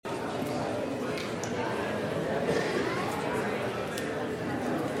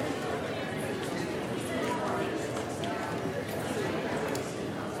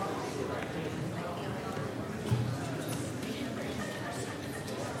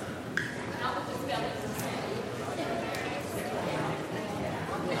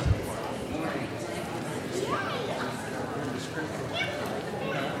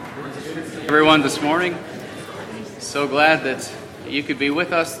everyone this morning. So glad that you could be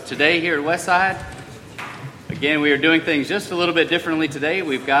with us today here at Westside. Again, we are doing things just a little bit differently today.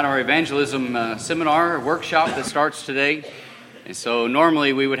 We've got our evangelism seminar workshop that starts today. And so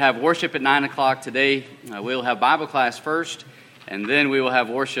normally we would have worship at 9 o'clock. Today we'll have Bible class first, and then we will have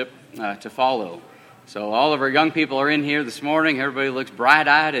worship to follow. So all of our young people are in here this morning. Everybody looks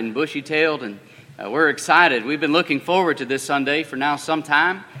bright-eyed and bushy-tailed, and we're excited. We've been looking forward to this Sunday for now some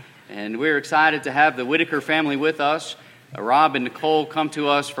time. And we're excited to have the Whitaker family with us. Rob and Nicole come to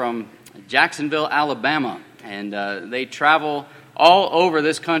us from Jacksonville, Alabama. And they travel all over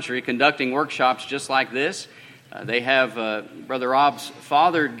this country conducting workshops just like this. They have Brother Rob's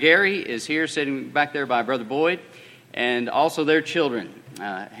father, Gary, is here sitting back there by Brother Boyd. And also their children,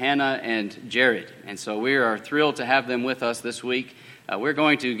 Hannah and Jared. And so we are thrilled to have them with us this week. We're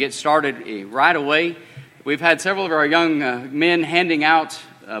going to get started right away. We've had several of our young men handing out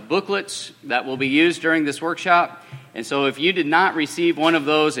booklets that will be used during this workshop. And so if you did not receive one of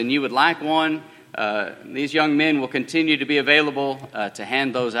those and you would like one, these young men will continue to be available to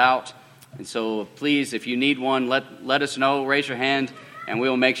hand those out. And so please, if you need one, let us know, raise your hand, and we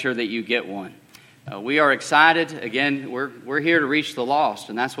will make sure that you get one. We are excited. Again, we're here to reach the lost,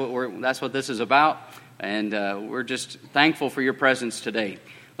 and that's what this is about. And we're just thankful for your presence today.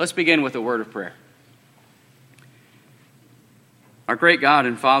 Let's begin with a word of prayer. Our great God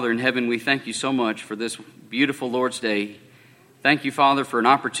and Father in heaven, we thank you so much for this beautiful Lord's Day. Thank you, Father, for an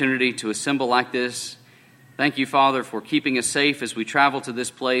opportunity to assemble like this. Thank you, Father, for keeping us safe as we travel to this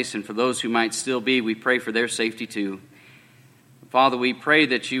place, and for those who might still be, we pray for their safety too. Father, we pray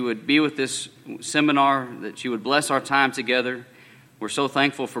that you would be with this seminar, that you would bless our time together. We're so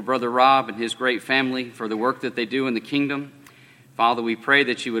thankful for Brother Rob and his great family for the work that they do in the kingdom. Father, we pray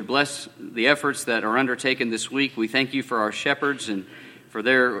that you would bless the efforts that are undertaken this week. We thank you for our shepherds and for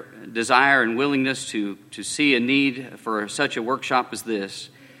their desire and willingness to see a need for such a workshop as this.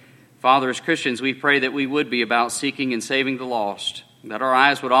 Father, as Christians, we pray that we would be about seeking and saving the lost, that our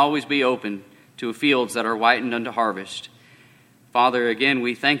eyes would always be open to fields that are whitened unto harvest. Father, again,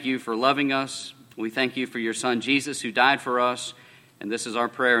 we thank you for loving us. We thank you for your Son, Jesus, who died for us. And this is our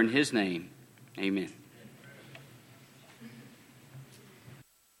prayer in his name. Amen.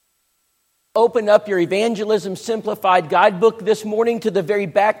 Open up your Evangelism Simplified guidebook this morning to the very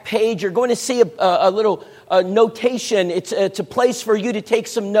back page. You're going to see a little notation. It's a place for you to take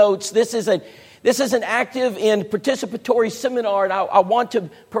some notes. This is an active and participatory seminar, and I want to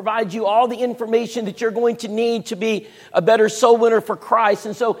provide you all the information that you're going to need to be a better soul winner for Christ.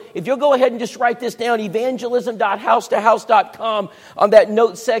 And so if you'll go ahead and just write this down, evangelism.housetohouse.com, on that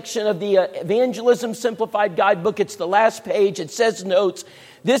note section of the Evangelism Simplified guidebook. It's the last page. It says notes.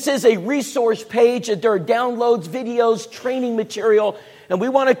 This is a resource page. There are downloads, videos, training material, and we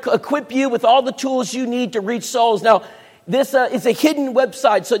want to equip you with all the tools you need to reach souls. Now, this is a hidden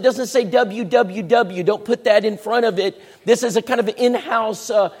website, so it doesn't say www. Don't put that in front of it. This is a kind of an in-house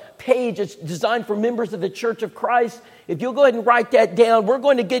page. It's designed for members of the Church of Christ. If you'll go ahead and write that down, we're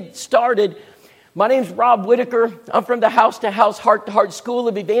going to get started. My name's Rob Whitaker. I'm from the House to House, Heart to Heart School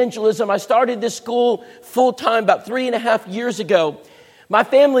of Evangelism. I started this school full-time about 3.5 years ago. My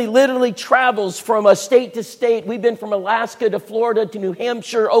family literally travels from state to state. We've been from Alaska to Florida to New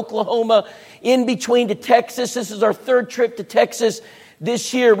Hampshire, Oklahoma, in between to Texas. This is our third trip to Texas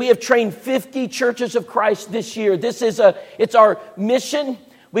this year. We have trained 50 churches of Christ this year. It's our mission.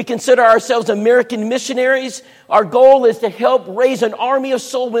 We consider ourselves American missionaries. Our goal is to help raise an army of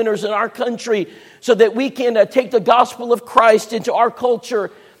soul winners in our country so that we can take the gospel of Christ into our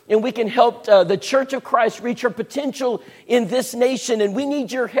culture, and we can help the Church of Christ reach her potential in this nation. And we need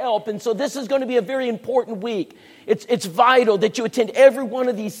your help. And so this is going to be a very important week. It's vital that you attend every one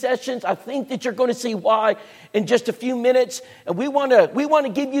of these sessions. I think that you're going to see why in just a few minutes. And we want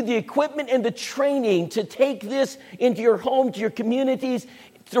to give you the equipment and the training to take this into your home, to your communities,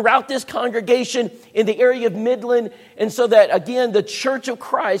 throughout this congregation in the area of Midland, and so that, again, the Church of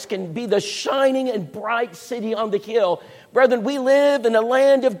Christ can be the shining and bright city on the hill. Brethren, we live in a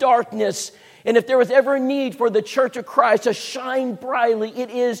land of darkness, and if there was ever a need for the Church of Christ to shine brightly, it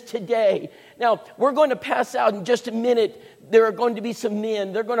is today. Now, we're going to pass out in just a minute. There are going to be some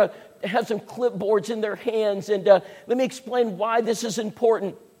men. They're going to have some clipboards in their hands, and let me explain why this is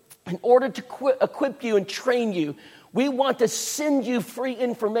important. In order to equip you and train you, we want to send you free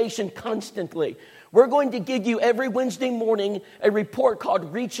information constantly. We're going to give you every Wednesday morning a report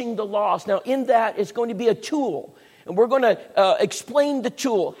called Reaching the Lost. Now, in that is going to be a tool. And we're going to explain the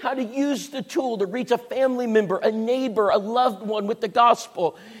tool, how to use the tool to reach a family member, a neighbor, a loved one with the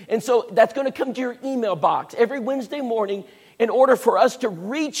gospel. And so that's going to come to your email box every Wednesday morning. in order for us to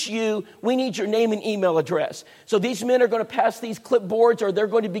reach you, we need your name and email address. So these men are going to pass these clipboards, or they're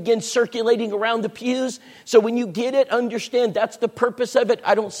going to begin circulating around the pews. So when you get it, understand that's the purpose of it.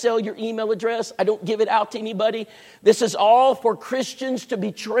 I don't sell your email address. I don't give it out to anybody. This is all for Christians to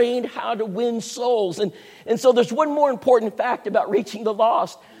be trained how to win souls. And so there's one more important fact about reaching the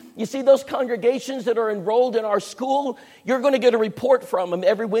lost. You see, those congregations that are enrolled in our school, you're going to get a report from them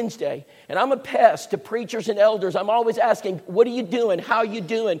every Wednesday. And I'm a pest to preachers and elders. I'm always asking, what are you doing? How are you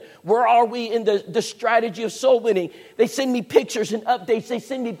doing? Where are we in the strategy of soul winning? They send me pictures and updates. They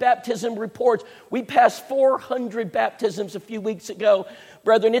send me baptism reports. We passed 400 baptisms a few weeks ago.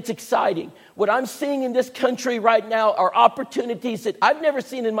 Brethren, it's exciting. What I'm seeing in this country right now are opportunities that I've never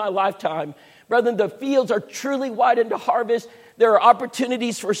seen in my lifetime. Brethren, the fields are truly wide into harvest. There are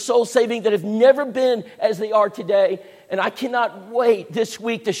opportunities for soul saving that have never been as they are today. And I cannot wait this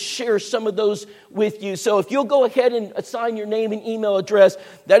week to share some of those with you. So if you'll go ahead and assign your name and email address,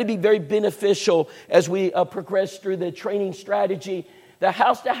 that'd be very beneficial as we progress through the training strategy. The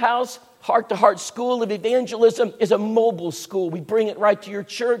house-to-house, heart-to-heart school of evangelism is a mobile school. We bring it right to your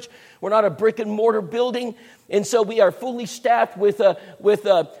church. We're not a brick-and-mortar building. And so we are fully staffed with a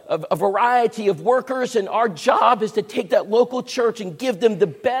variety of workers. And our job is to take that local church and give them the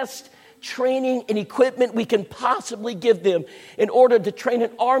best training and equipment we can possibly give them in order to train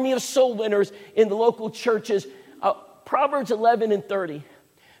an army of soul winners in the local churches. Proverbs 11:30.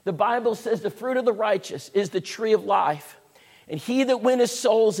 The Bible says the fruit of the righteous is the tree of life, and he that winneth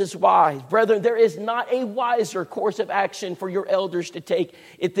souls is wise. Brethren, there is not a wiser course of action for your elders to take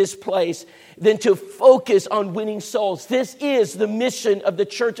at this place than to focus on winning souls. This is the mission of the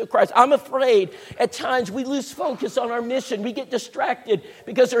Church of Christ. I'm afraid at times we lose focus on our mission. We get distracted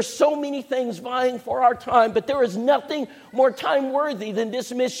because there's so many things vying for our time, but there is nothing more time worthy than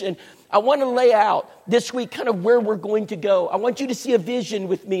this mission. I want to lay out this week kind of where we're going to go. I want you to see a vision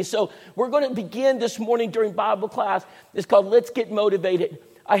with me. So we're going to begin this morning during Bible class. It's called Let's Get Motivated.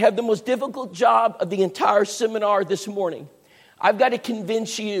 I have the most difficult job of the entire seminar this morning. I've got to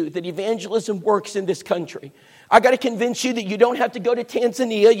convince you that evangelism works in this country. I've got to convince you that you don't have to go to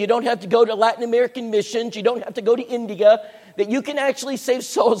Tanzania. You don't have to go to Latin American missions. You don't have to go to India. That you can actually save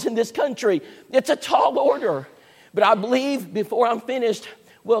souls in this country. It's a tall order. But I believe before I'm finished,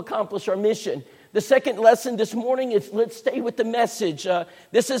 we'll accomplish our mission. The second lesson this morning is let's stay with the message.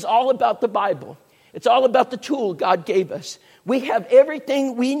 This is all about the Bible. It's all about the tool God gave us. We have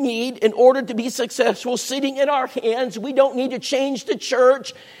everything we need in order to be successful sitting in our hands. We don't need to change the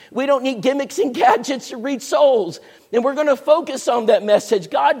church. We don't need gimmicks and gadgets to reach souls. And we're going to focus on that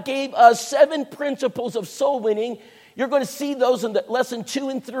message. God gave us 7 principles of soul winning. You're going to see those in the lesson 2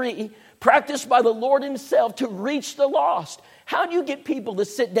 and 3, practiced by the Lord himself to reach the lost. How do you get people to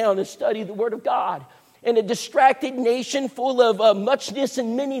sit down and study the Word of God? In a distracted nation full of muchness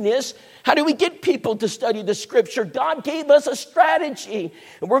and manyness, how do we get people to study the Scripture? God gave us a strategy,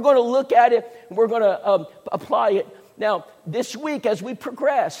 and we're going to look at it, and we're going to apply it. Now, this week as we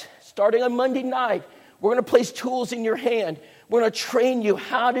progress, starting on Monday night, we're going to place tools in your hand. We're going to train you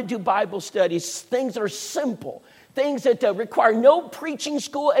how to do Bible studies, things that are simple. Things that require no preaching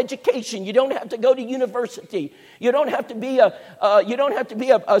school education. You don't have to go to university. You don't have to be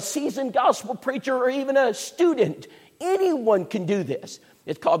a seasoned gospel preacher or even a student. Anyone can do this.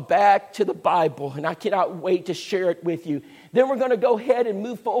 It's called Back to the Bible, and I cannot wait to share it with you. Then we're going to go ahead and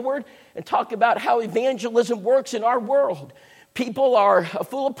move forward and talk about how evangelism works in our world. People are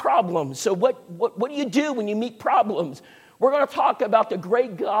full of problems. So what do you do when you meet problems? We're going to talk about the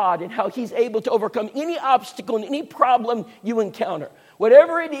great God and how he's able to overcome any obstacle and any problem you encounter.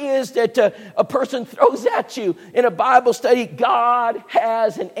 Whatever it is that a person throws at you in a Bible study, God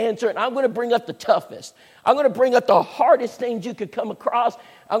has an answer. And I'm going to bring up the toughest. I'm going to bring up the hardest things you could come across.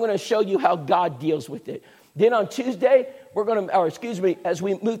 I'm going to show you how God deals with it. Then on Tuesday, as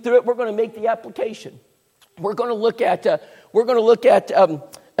we move through it, we're going to make the application. We're going to look at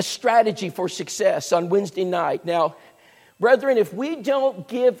a strategy for success on Wednesday night. Now, brethren, if we don't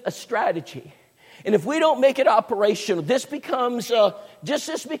give a strategy, and if we don't make it operational, this becomes a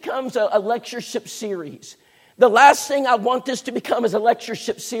lectureship series. The last thing I want this to become is a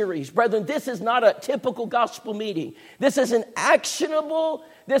lectureship series. Brethren, this is not a typical gospel meeting. This is an actionable,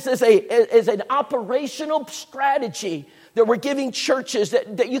 this is an operational strategy that we're giving churches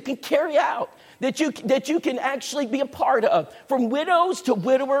that you can carry out. That you can actually be a part of. From widows to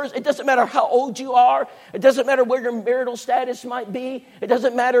widowers, it doesn't matter how old you are. It doesn't matter where your marital status might be. It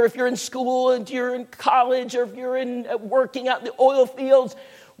doesn't matter if you're in school, and you're in college, or if you're working out in the oil fields.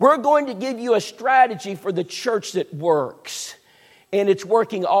 We're going to give you a strategy for the church that works. And it's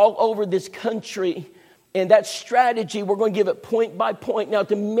working all over this country. And that strategy, we're going to give it point by point. Now,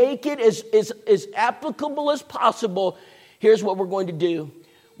 to make it as applicable as possible, here's what we're going to do.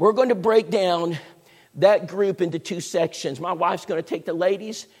 We're going to break down that group into two sections. My wife's going to take the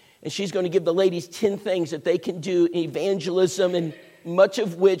ladies, and she's going to give the ladies 10 things that they can do in evangelism, and much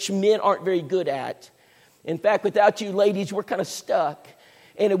of which men aren't very good at. In fact, without you ladies, we're kind of stuck.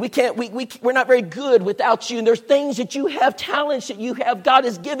 And we're not very good without you. And there's things that you have, talents that you have, God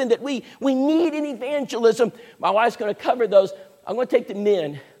has given that we need in evangelism. My wife's going to cover those. I'm going to take the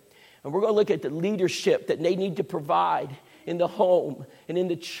men, and we're going to look at the leadership that they need to provide in the home and in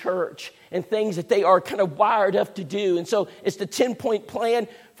the church, and things that they are kind of wired up to do. And so it's the 10-point plan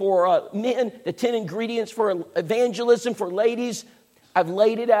for men, the 10 ingredients for evangelism for ladies. I've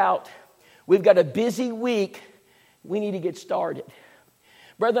laid it out. We've got a busy week. We need to get started.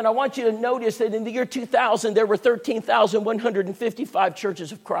 Brethren, I want you to notice that in the year 2000, there were 13,155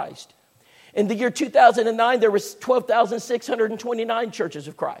 churches of Christ. In the year 2009, there were 12,629 churches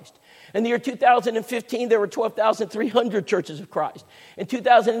of Christ. In the year 2015, there were 12,300 churches of Christ. In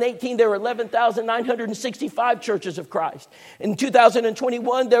 2018, there were 11,965 churches of Christ. In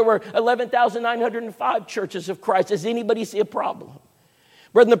 2021, there were 11,905 churches of Christ. Does anybody see a problem?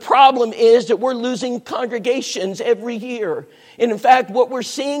 Brethren, the problem is that we're losing congregations every year. And in fact, what we're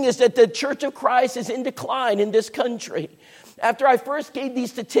seeing is that the Church of Christ is in decline in this country. After I first gave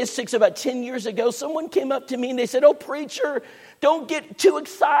these statistics about 10 years ago, someone came up to me and they said, "Oh, preacher, don't get too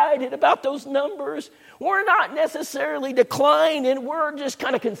excited about those numbers. We're not necessarily declining, we're just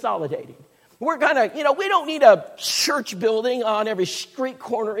kind of consolidating. We're kind of, we don't need a church building on every street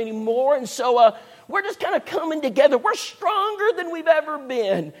corner anymore. And so we're just kind of coming together. We're stronger than we've ever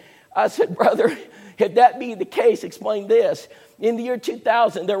been." I said, "Brother, if that be the case, explain this. In the year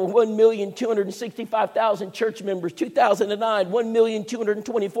 2000, there were 1,265,000 church members. 2009,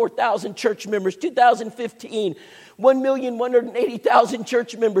 1,224,000 church members. 2015, 1,180,000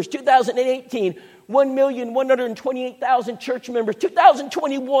 church members. 2018, 1,128,000 church members.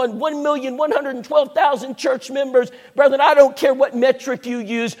 2021, 1,112,000 church members. Brethren, I don't care what metric you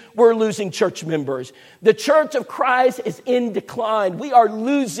use, we're losing church members. The Church of Christ is in decline. We are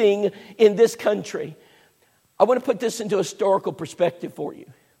losing in this country. I want to put this into historical perspective for you.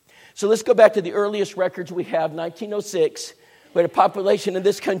 So let's go back to the earliest records we have, 1906. We had a population in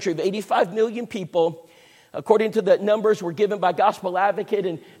this country of 85 million people. According to the numbers were given by Gospel Advocate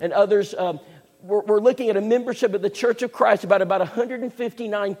and others, we're looking at a membership of the Church of Christ about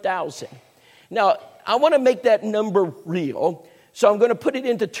 159,000. Now, I want to make that number real, so I'm going to put it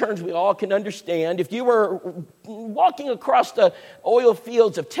into terms we all can understand. If you were walking across the oil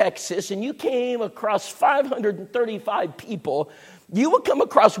fields of Texas and you came across 535 people, you would come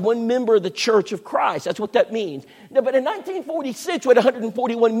across one member of the Church of Christ. That's what that means. Now, but in 1946, we had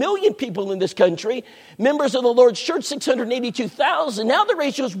 141 million people in this country. Members of the Lord's Church, 682,000. Now the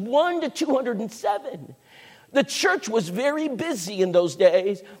ratio is 1 to 207. The church was very busy in those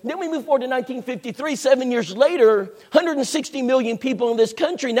days. Then we move forward to 1953, 7 years later, 160 million people in this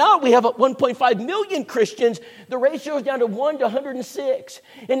country. Now we have 1.5 million Christians. The ratio is down to 1 to 106.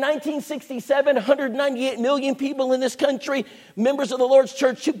 In 1967, 198 million people in this country. Members of the Lord's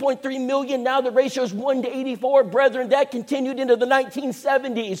Church, 2.3 million. Now the ratio is 1 to 84. Brethren, that continued into the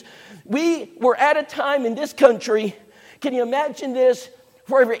 1970s. We were at a time in this country, can you imagine this?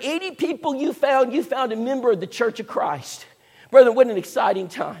 For every 80 people you found a member of the Church of Christ. Brother, what an exciting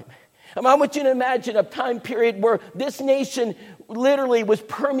time. I want you to imagine a time period where this nation literally was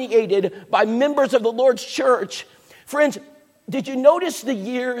permeated by members of the Lord's church. Friends, did you notice the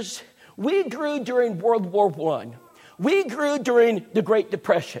years? We grew during World War I. We grew during the Great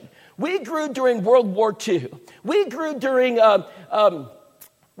Depression. We grew during World War II. We grew during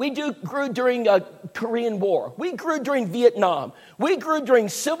Korean War. We grew during Vietnam. We grew during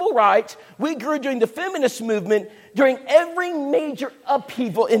civil rights. We grew during the feminist movement. During every major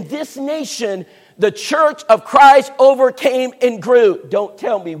upheaval in this nation, the Church of Christ overcame and grew. Don't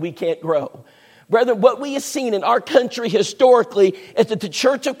tell me we can't grow. Brethren, what we have seen in our country historically is that the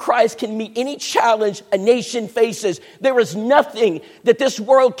Church of Christ can meet any challenge a nation faces. There is nothing that this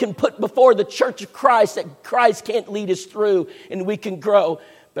world can put before the Church of Christ that Christ can't lead us through, and we can grow.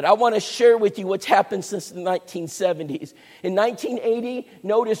 But I want to share with you what's happened since the 1970s. In 1980,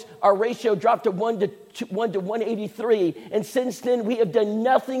 notice our ratio dropped to 1 to 1 to 183. And since then, we have done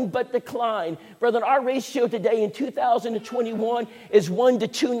nothing but decline. Brethren, our ratio today in 2021 is 1 to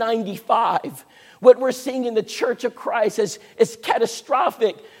 295. What we're seeing in the Church of Christ is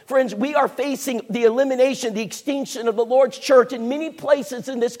catastrophic. Friends, we are facing the elimination, the extinction of the Lord's church in many places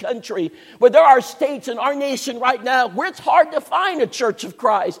in this country, where there are states in our nation right now where it's hard to find a Church of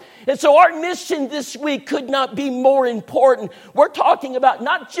Christ. And so our mission this week could not be more important. We're talking about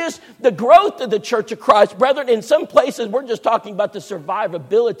not just the growth of the Church of Christ. Brethren, in some places, we're just talking about the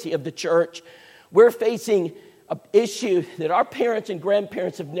survivability of the church. We're facing an issue that our parents and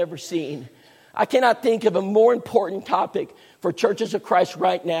grandparents have never seen. I cannot think of a more important topic for churches of Christ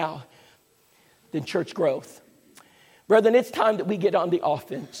right now than church growth. Brethren, it's time that we get on the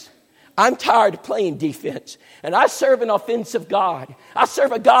offense. I'm tired of playing defense. And I serve an offensive God. I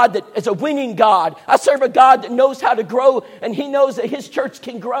serve a God that is a winning God. I serve a God that knows how to grow, and He knows that His church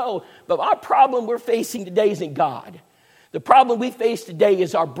can grow. But our problem we're facing today isn't God. The problem we face today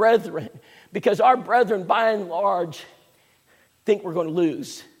is our brethren. Because our brethren, by and large, think we're going to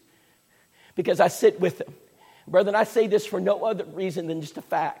lose. Because I sit with them. Brethren, I say this for no other reason than just a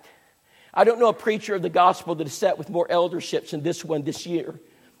fact. I don't know a preacher of the gospel that has sat with more elderships than this one this year.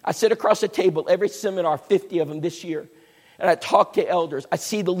 I sit across the table every seminar, 50 of them this year, and I talk to elders. I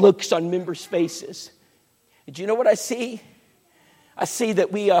see the looks on members' faces. And do you know what I see? I see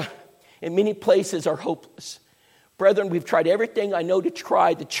that we, in many places, are hopeless. Brethren, we've tried everything I know to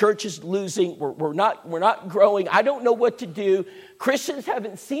try. The church is losing. We're not growing. I don't know what to do. Christians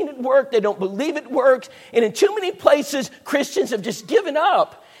haven't seen it work. They don't believe it works. And in too many places, Christians have just given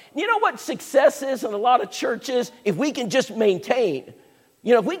up. You know what success is in a lot of churches? If we can just maintain.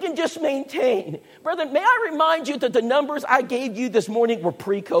 If we can just maintain. Brethren, may I remind you that the numbers I gave you this morning were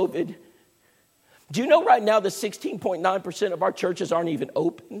pre-COVID? Do you know right now that 16.9% of our churches aren't even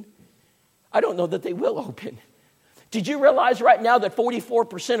open? I don't know that they will open. Did you realize right now that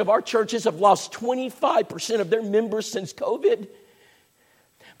 44% of our churches have lost 25% of their members since COVID?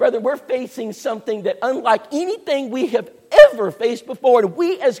 Brother, we're facing something that unlike anything we have ever faced before. And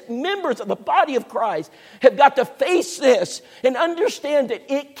we as members of the body of Christ have got to face this and understand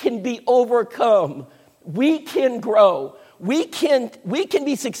that it can be overcome. We can grow. We can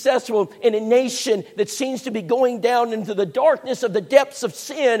be successful in a nation that seems to be going down into the darkness of the depths of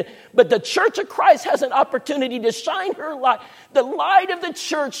sin. But the Church of Christ has an opportunity to shine her light. The light of the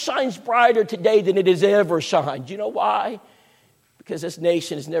church shines brighter today than it has ever shined. You know why? Because this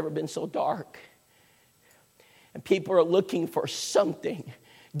nation has never been so dark. And people are looking for something.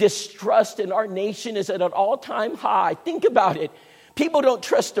 Distrust in our nation is at an all-time high. Think about it. People don't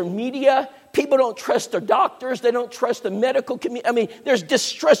trust their media. People don't trust their doctors. They don't trust the medical community. I mean, there's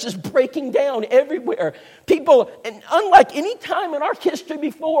distrust is breaking down everywhere. People, and unlike any time in our history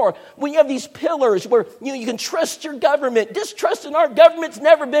before, we have these pillars where you can trust your government. Distrust in our government's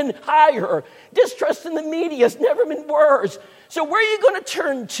never been higher. Distrust in the media has never been worse. So where are you going to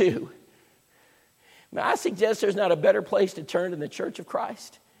turn to? I suggest there's not a better place to turn than the Church of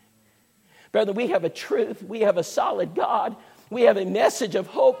Christ. Brother, we have a truth. We have a solid God. We have a message of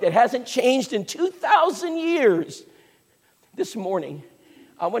hope that hasn't changed in 2,000 years. This morning,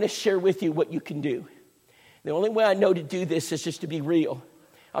 I want to share with you what you can do. The only way I know to do this is just to be real.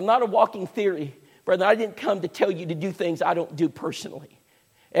 I'm not a walking theory. Brother, I didn't come to tell you to do things I don't do personally.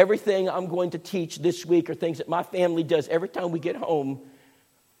 Everything I'm going to teach this week are things that my family does every time we get home.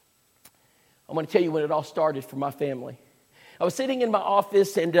 I'm going to tell you when it all started for my family. I was sitting in my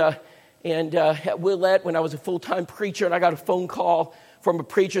office and at Willette when I was a full-time preacher, and I got a phone call from a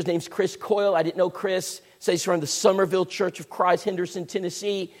preacher. His name's Chris Coyle. I didn't know Chris. So he's from the Somerville Church of Christ, Henderson,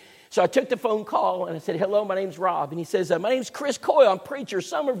 Tennessee. So I took the phone call and I said, "Hello, my name's Rob." And he says, "My name's Chris Coyle. I'm preacher,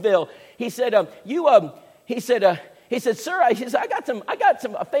 Somerville." He said, "Sir, I got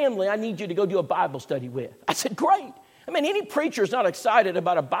a family I need you to go do a Bible study with." I said, "Great." I mean, any preacher is not excited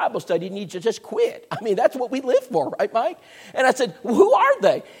about a Bible study needs to just quit. I mean, that's what we live for, right, Mike? And I said, "Well, who are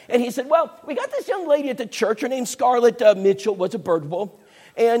they?" And he said, "Well, we got this young lady at the church. Her name's Scarlett Mitchell, was a Birdwell.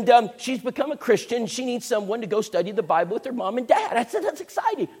 And she's become a Christian. She needs someone to go study the Bible with her mom and dad." I said, "That's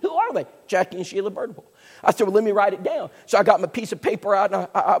exciting. Who are they?" "Jackie and Sheila Birdwell." I said, "Well, let me write it down." So I got my piece of paper out, and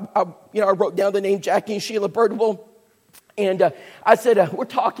I wrote down the name Jackie and Sheila Birdwell. And I said, "We're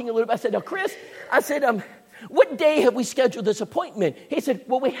talking a little bit." I said, "Now, Chris," I said, "what day have we scheduled this appointment?" He said,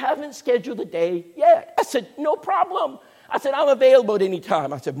 "Well, we haven't scheduled a day yet." I said, "No problem." I said, "I'm available at any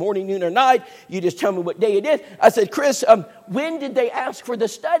time." I said, "Morning, noon, or night. You just tell me what day it is." I said, "Chris, when did they ask for the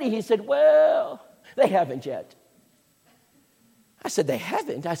study?" He said, "Well, they haven't yet." I said, "They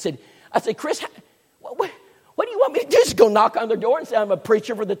haven't?" I said, "Chris, what What do you want me to do? Just go knock on their door and say, I'm a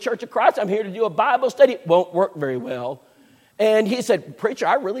preacher for the Church of Christ. I'm here to do a Bible study. It won't work very well. And he said, preacher,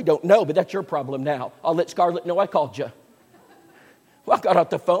 I really don't know, but that's your problem now. I'll let Scarlett know I called you. Well, I got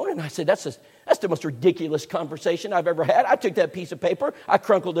off the phone and I said, that's the most ridiculous conversation I've ever had. I took that piece of paper, I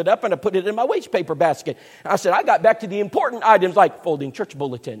crunkled it up, and I put it in my waste paper basket. And I said, I got back to the important items like folding church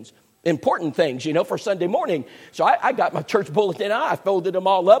bulletins. Important things, for Sunday morning. So I got my church bulletin. I folded them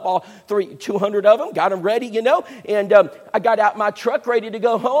all up, 200 of them, got them ready, and I got out my truck ready to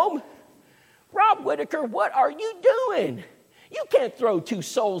go home. Rob Whitaker, what are you doing? You can't throw 2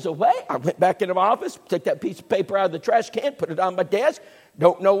 souls away. I went back into my office, took that piece of paper out of the trash can, put it on my desk.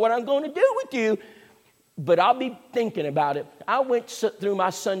 Don't know what I'm going to do with you, but I'll be thinking about it. I went through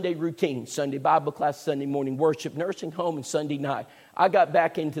my Sunday routine, Sunday Bible class, Sunday morning worship, nursing home, and Sunday night. I got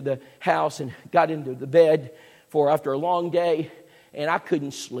back into the house and got into the bed after a long day, and I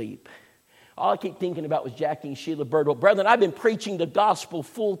couldn't sleep. All I keep thinking about was Jackie and Sheila Birdwell. Brethren, I've been preaching the gospel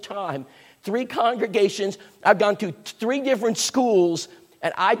full time. 3 congregations. I've gone to 3 different schools,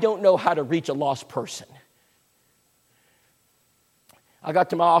 and I don't know how to reach a lost person. I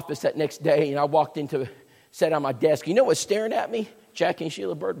got to my office that next day, and I sat on my desk. You know what's staring at me? Jackie and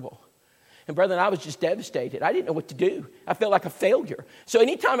Sheila Birdwell. And brethren, I was just devastated. I didn't know what to do. I felt like a failure. So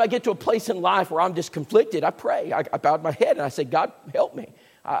anytime I get to a place in life where I'm just conflicted, I pray. I bowed my head, and I said, God, help me.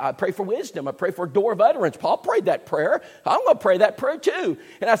 I pray for wisdom. I pray for a door of utterance. Paul prayed that prayer. I'm going to pray that prayer too.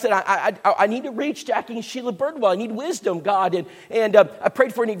 And I said, I need to reach Jackie and Sheila Birdwell. I need wisdom, God. And I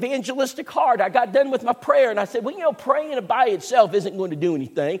prayed for an evangelistic heart. I got done with my prayer, and I said, well, praying by itself isn't going to do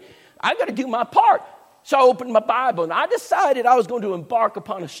anything. I got to do my part. So I opened my Bible, and I decided I was going to embark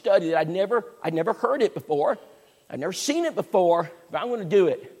upon a study that I'd never heard it before. I'd never seen it before, but I'm going to do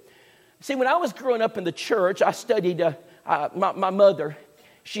it. See, when I was growing up in the church, I studied my mother.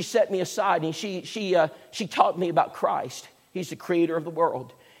 She set me aside, and she taught me about Christ. He's the creator of the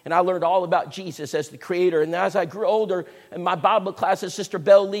world. And I learned all about Jesus as the creator. And as I grew older, in my Bible classes, Sister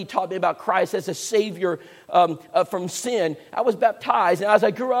Belle Lee taught me about Christ as a savior from sin. I was baptized. And as I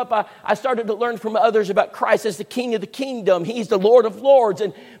grew up, I started to learn from others about Christ as the King of the kingdom. He's the Lord of lords.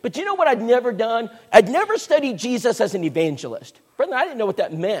 But you know what I'd never done? I'd never studied Jesus as an evangelist. Brethren, I didn't know what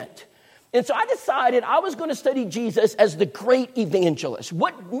that meant. And so I decided I was going to study Jesus as the great evangelist.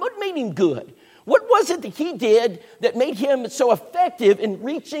 What made him good? What was it that he did that made him so effective in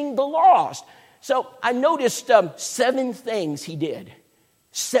reaching the lost? So I noticed 7 things he did.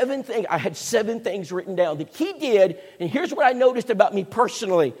 7 things. I had 7 things written down that he did. And here's what I noticed about me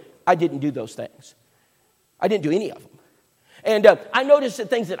personally. I didn't do those things. I didn't do any of them. And I noticed the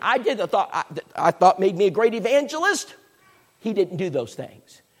things that I did that I thought made me a great evangelist. He didn't do those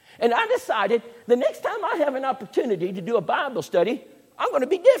things. And I decided the next time I have an opportunity to do a Bible study, I'm going to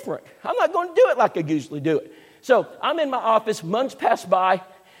be different. I'm not going to do it like I usually do it. So I'm in my office, months pass by.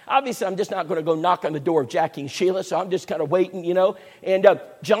 Obviously, I'm just not going to go knock on the door of Jackie and Sheila, so I'm just kind of waiting, And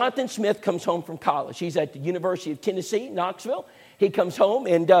Jonathan Smith comes home from college. He's at the University of Tennessee, Knoxville. He comes home,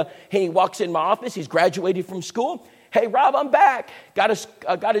 and he walks in my office. He's graduated from school. Hey, Rob, I'm back. Got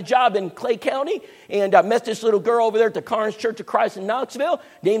a job in Clay County, and I met this little girl over there at the Carnes Church of Christ in Knoxville.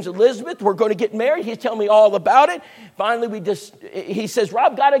 Name's Elizabeth. We're going to get married. He's telling me all about it. Finally, he says,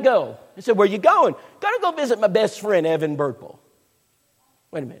 Rob, got to go. I said, where you going? Got to go visit my best friend, Evan Birdwell.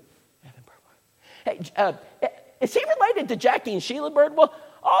 Wait a minute. Evan Birdwell. Hey, is he related to Jackie and Sheila Birdwell?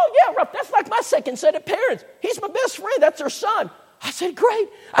 Oh, yeah, Rob, that's like my second set of parents. He's my best friend. That's her son. I said, great.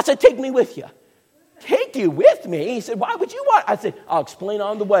 I said, take me with you. Take you with me? He said, why would you want? I said, I'll explain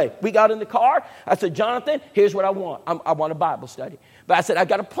on the way. We got in the car. I said, Jonathan, here's what I want. I want a Bible study. But I said, I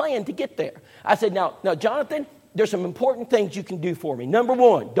got a plan to get there. I said, now, Jonathan, there's some important things you can do for me. Number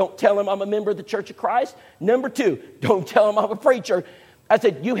 1, don't tell him I'm a member of the Church of Christ. Number 2, don't tell him I'm a preacher. I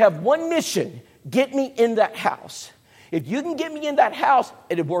said, you have one mission. Get me in that house. If you can get me in that house,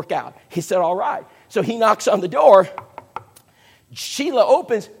 it'll work out. He said, all right. So he knocks on the door. Sheila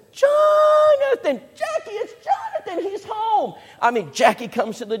opens. Jonathan, Jackie, it's Jonathan. He's home. Jackie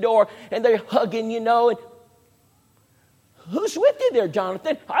comes to the door, and they're hugging, and who's with you there,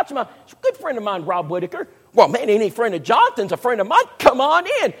 Jonathan? That's my good friend of mine, Rob Whitaker. Well, man, any friend of Jonathan's a friend of mine. Come on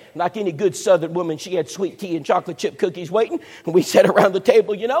in. Like any good Southern woman, she had sweet tea and chocolate chip cookies waiting, and we sat around the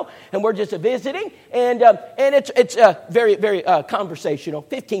table, and we're just visiting, and it's very, very conversational,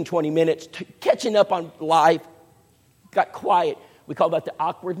 15, 20 minutes, catching up on life. Got quiet. We call that the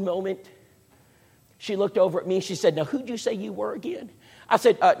awkward moment. She looked over at me. She said, now, who'd you say you were again? I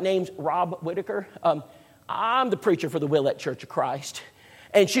said, name's Rob Whitaker. I'm the preacher for the Willette Church of Christ.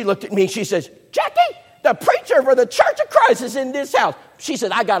 And she looked at me. She says, Jackie, the preacher for the Church of Christ is in this house. She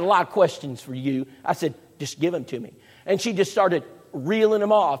said, I got a lot of questions for you. I said, Just give them to me. And she just started reeling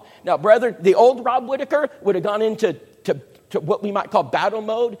them off. Now, brother, the old Rob Whitaker would have gone into what we might call battle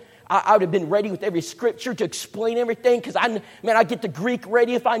mode. I would have been ready with every scripture to explain everything because, I'd get the Greek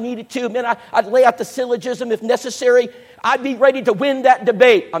ready if I needed to. Man, I'd lay out the syllogism if necessary. I'd be ready to win that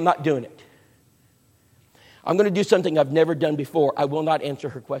debate. I'm not doing it. I'm going to do something I've never done before. I will not answer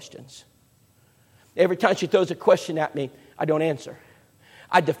her questions. Every time she throws a question at me, I don't answer.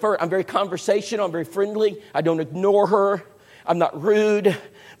 I defer. I'm very conversational. I'm very friendly. I don't ignore her. I'm not rude.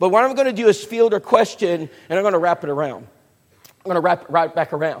 But what I'm going to do is field her question, and I'm going to wrap it around. I'm going to wrap it right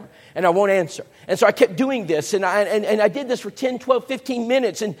back around, and I won't answer. And so I kept doing this, and I did this for 10, 12, 15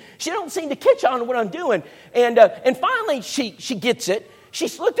 minutes, and she don't seem to catch on to what I'm doing. And finally, she gets it. She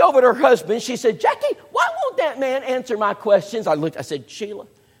looked over at her husband. She said, Jackie, why won't that man answer my questions? I said, Sheila,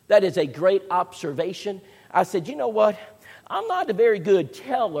 that is a great observation. I said, you know what? I'm not a very good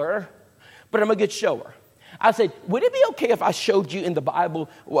teller, but I'm a good shower. I said, would it be okay if I showed you in the Bible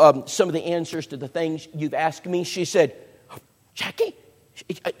some of the answers to the things you've asked me? She said, Jackie,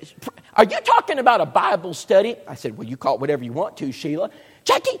 are you talking about a Bible study? I said, well, you call it whatever you want to, Sheila.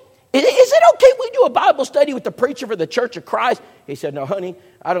 Jackie, is it okay we do a Bible study with the preacher for the Church of Christ? He said, no, honey,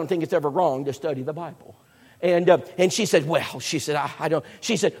 I don't think it's ever wrong to study the Bible. And she said, I don't.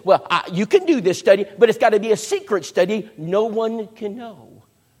 She said, well, you can do this study, but it's got to be a secret study. No one can know,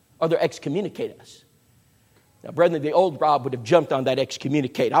 or they'll excommunicate us. Now, brethren, the old Rob would have jumped on that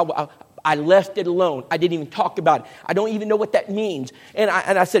excommunicate. I left it alone. I didn't even talk about it. I don't even know what that means. And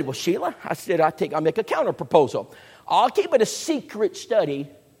I said, well, Sheila, I'll make a counter proposal. I'll keep it a secret study,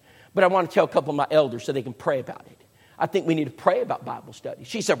 but I want to tell a couple of my elders so they can pray about it. I think we need to pray about Bible study.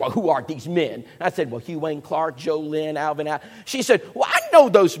 She said, well, who are these men? I said, well, Hugh Wayne Clark, Joe Lynn, Alvin. She said, well, I know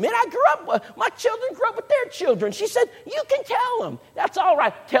those men. My children grew up with their children. She said, you can tell them. That's all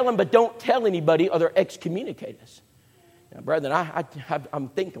right. Tell them, but don't tell anybody or they'll excommunicate us. Now, brethren, I'm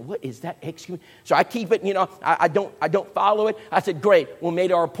thinking, what is that excommunication? So I keep it, I don't follow it. I said, great. We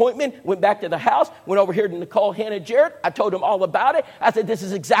made our appointment, went back to the house, went over here to Nicole, Hannah, Jarrett. I told them all about it. I said, this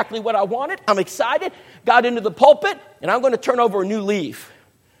is exactly what I wanted. I'm excited. Got into the pulpit, and I'm going to turn over a new leaf.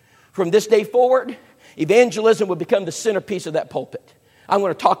 From this day forward, evangelism will become the centerpiece of that pulpit. I'm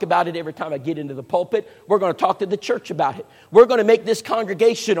going to talk about it every time I get into the pulpit. We're going to talk to the church about it. We're going to make this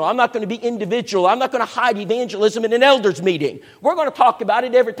congregational. I'm not going to be individual. I'm not going to hide evangelism in an elders meeting. We're going to talk about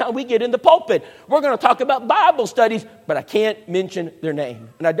it every time we get in the pulpit. We're going to talk about Bible studies, but I can't mention their name,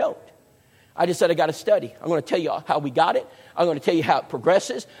 and I don't. I just said I got to study. I'm going to tell you how we got it. I'm going to tell you how it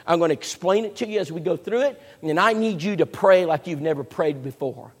progresses. I'm going to explain it to you as we go through it, and I need you to pray like you've never prayed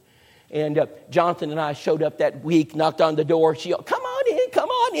before. And Jonathan and I showed up that week, knocked on the door. She yelled, come on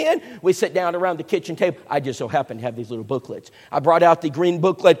in. We sat down around the kitchen table. I just so happened to have these little booklets. I brought out the green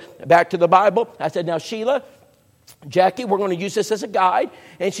booklet back to the Bible. I said, now, Sheila, Jackie, we're going to use this as a guide.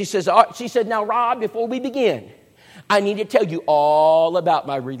 And she said, now, Rob, before we begin, I need to tell you all about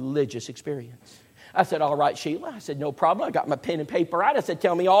my religious experience. I said, all right, Sheila. I said, no problem. I got my pen and paper out. I said,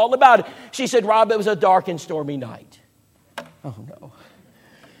 tell me all about it. She said, Rob, it was a dark and stormy night. Oh, no.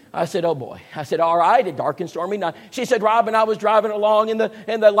 I said, oh boy. I said, all right, a dark and stormy night. She said, Rob, and I was driving along and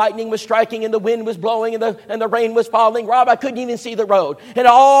the lightning was striking and the wind was blowing and the rain was falling. Rob, I couldn't even see the road. And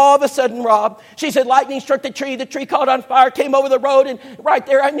all of a sudden, Rob, she said, lightning struck the tree caught on fire, came over the road, and right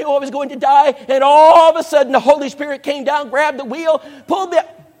there I knew I was going to die. And all of a sudden, the Holy Spirit came down, grabbed the wheel, pulled me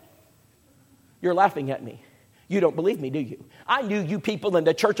up. You're laughing at me. You don't believe me, do you? I knew you people in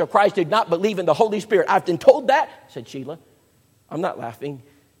the Church of Christ did not believe in the Holy Spirit. I've been told that, said Sheila. I'm not laughing.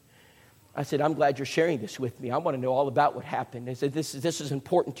 I said, I'm glad you're sharing this with me. I want to know all about what happened. I said, this is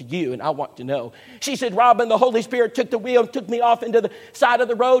important to you, and I want to know. She said, Robin, the Holy Spirit took the wheel and took me off into the side of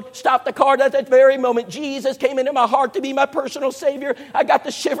the road, stopped the car. At that very moment, Jesus came into my heart to be my personal Savior. I got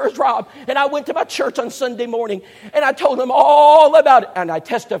the shivers, Rob, and I went to my church on Sunday morning, and I told them all about it, and I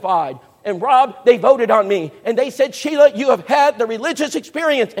testified. And Rob, they voted on me, and they said, Sheila, you have had the religious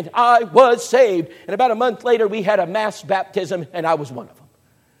experience, and I was saved. And about a month later, we had a mass baptism, and I was one of them.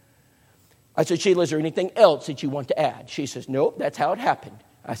 I said, Sheila, is there anything else that you want to add? She says, nope, that's how it happened.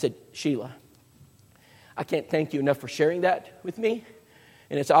 I said, Sheila, I can't thank you enough for sharing that with me.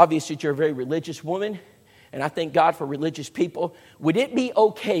 And it's obvious that you're a very religious woman. And I thank God for religious people. Would it be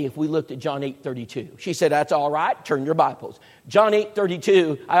okay if we looked at John 8:32? She said, that's all right. Turn your Bibles. John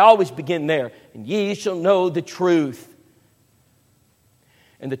 8:32, I always begin there. And ye shall know the truth.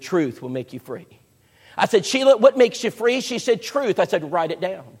 And the truth will make you free. I said, Sheila, what makes you free? She said, truth. I said, write it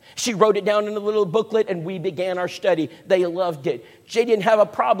down. She wrote it down in a little booklet, and we began our study. They loved it. She didn't have a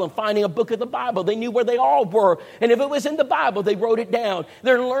problem finding a book of the Bible. They knew where they all were. And if it was in the Bible, they wrote it down.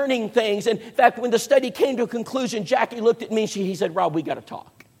 They're learning things. And in fact, when the study came to a conclusion, Jackie looked at me, and he said, Rob, we got to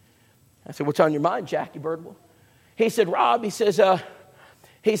talk. I said, what's on your mind, Jackie Birdwell? He said, Rob,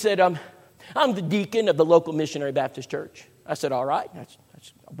 I'm the deacon of the local Missionary Baptist Church. I said, all right.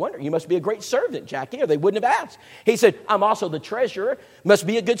 I wonder, you must be a great servant, Jackie, or they wouldn't have asked. He said, I'm also the treasurer, must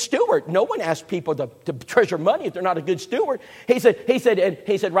be a good steward. No one asks people to treasure money if they're not a good steward. He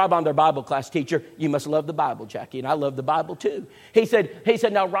said, Rob, I'm their Bible class teacher. You must love the Bible, Jackie, and I love the Bible too. He said,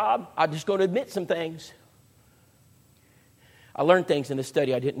 now, Rob, I'm just going to admit some things. I learned things in this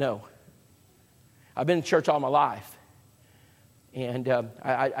study I didn't know. I've been in church all my life, and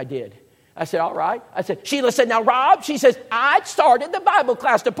I did. I said, all right. I said, Sheila said, now, Rob, she says, I started the Bible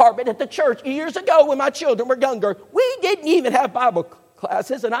class department at the church years ago when my children were younger. We didn't even have Bible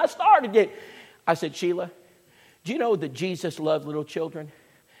classes, and I started it. I said, Sheila, do you know that Jesus loved little children?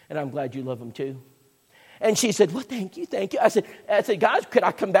 And I'm glad you love them too. And she said, well, thank you. I said, guys, could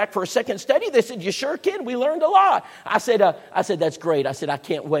I come back for a second study? They said, you sure can. We learned a lot. I said, that's great. I said, I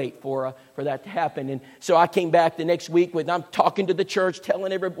can't wait for that to happen. And so I came back the next week when I'm talking to the church,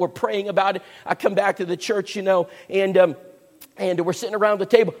 telling everybody, we're praying about it. I come back to the church, and we're sitting around the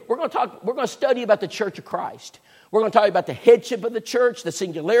table. We're going to study about the Church of Christ. We're going to talk about the headship of the church, the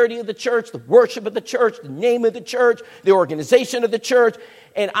singularity of the church, the worship of the church, the name of the church, the organization of the church.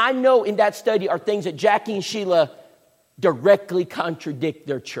 And I know in that study are things that Jackie and Sheila directly contradict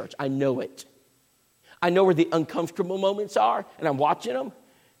their church. I know it. I know where the uncomfortable moments are, and I'm watching them.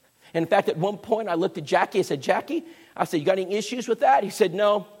 And in fact, at one point, I looked at Jackie. I said, Jackie, you got any issues with that? He said,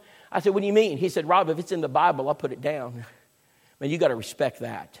 no. I said, what do you mean? He said, Rob, if it's in the Bible, I'll put it down. Man, you got to respect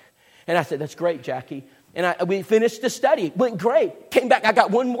that. And I said, that's great, Jackie. And we finished the study. Went great. Came back. I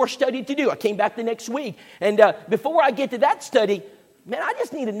got one more study to do. I came back the next week. And before I get to that study, man, I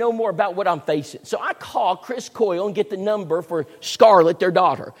just need to know more about what I'm facing. So I called Chris Coyle and get the number for Scarlett, their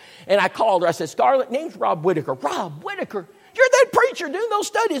daughter. And I called her. I said, Scarlett, name's Rob Whitaker. Rob Whitaker? You're that preacher doing those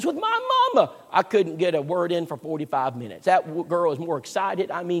studies with my mama. I couldn't get a word in for 45 minutes. That girl was more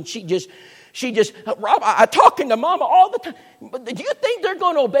excited. I mean, she just, Rob, I'm talking to mama all the time. But do you think they're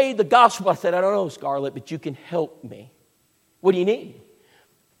going to obey the gospel? I said, I don't know, Scarlett, but you can help me. What do you need?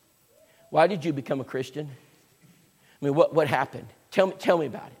 Why did you become a Christian? I mean, what happened? Tell me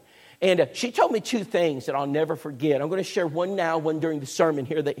about it. And she told me two things that I'll never forget. I'm going to share one now, one during the sermon.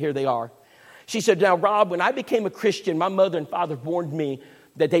 Here they are. She said, now, Rob, when I became a Christian, my mother and father warned me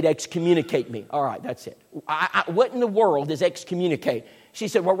that they'd excommunicate me. All right, that's it. What in the world is excommunicate? She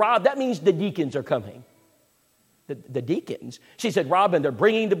said, well, Rob, that means the deacons are coming. The deacons? She said, Rob, and they're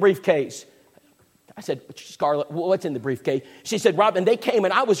bringing the briefcase. I said, Scarlett, what's in the briefcase? She said, Rob, and they came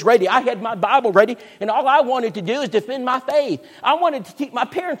and I was ready. I had my Bible ready, and all I wanted to do is defend my faith. I wanted to teach, my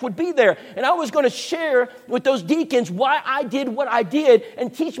parents would be there, and I was going to share with those deacons why I did what I did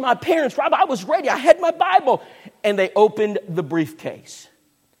and teach my parents. Rob, I was ready. I had my Bible. And they opened the briefcase,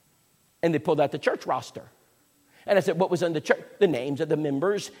 and they pulled out the church roster. And I said, what was on the church? The names of the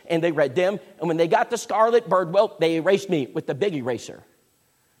members, and they read them. And when they got to Scarlett Birdwell, they erased me with the big eraser.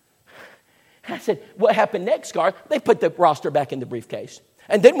 I said, what happened next, Scar? They put the roster back in the briefcase.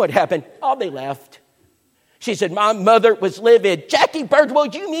 And then what happened? Oh, they left. She said, my mother was livid. Jackie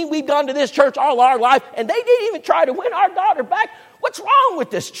Birdwell, you mean we've gone to this church all our life, and they didn't even try to win our daughter back? What's wrong with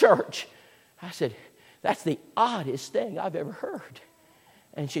this church? I said, that's the oddest thing I've ever heard.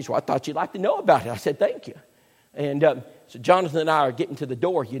 And she said, well, I thought you'd like to know about it. I said, thank you. And so Jonathan and I are getting to the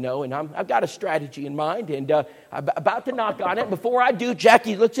door, and I've got a strategy in mind, and I'm about to knock on it. Before I do,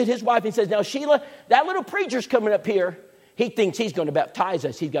 Jackie looks at his wife and says, now, Sheila, that little preacher's coming up here. He thinks he's going to baptize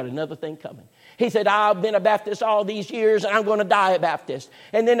us. He's got another thing coming. He said, I've been a Baptist all these years, and I'm going to die a Baptist.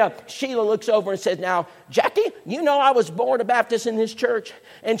 And then Sheila looks over and says, now, Jackie, you know I was born a Baptist in this church.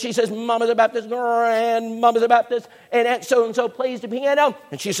 And she says, Mama's a Baptist, and Mama's a Baptist, and Aunt so-and-so plays the piano.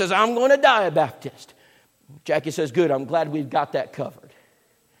 And she says, I'm going to die a Baptist. Jackie says, good, I'm glad we've got that covered.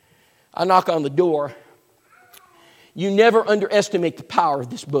 I knock on the door. You never underestimate the power of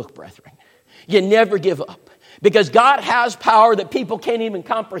this book, brethren. You never give up. Because God has power that people can't even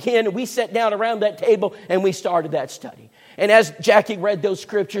comprehend. And we sat down around that table and we started that study. And as Jackie read those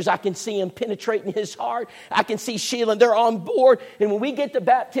scriptures, I can see him penetrating his heart. I can see Sheila, and they're on board. And when we get to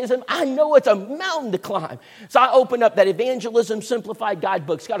baptism, I know it's a mountain to climb. So I opened up that Evangelism Simplified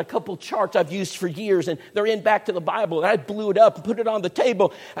guidebook. It's got a couple charts I've used for years, and they're in Back to the Bible. And I blew it up and put it on the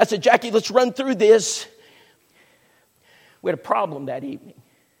table. I said, Jackie, let's run through this. We had a problem that evening.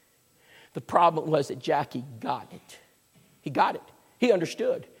 The problem was that Jackie got it. He got it. He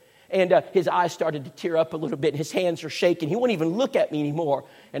understood. And his eyes started to tear up a little bit. And his hands are shaking. He wouldn't even look at me anymore.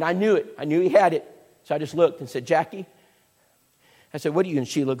 And I knew it. I knew he had it. So I just looked and said, Jackie, I said, what are you and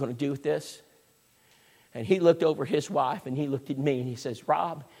Sheila going to do with this? And he looked over his wife and he looked at me and he says,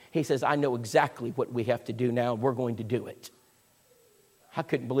 Rob, he says, I know exactly what we have to do now. We're going to do it. I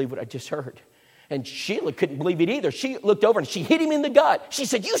couldn't believe what I just heard. And Sheila couldn't believe it either. She looked over and she hit him in the gut. She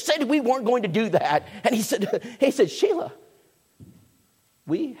said, you said we weren't going to do that. And he said, Sheila,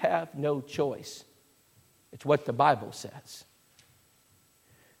 we have no choice. It's what the Bible says.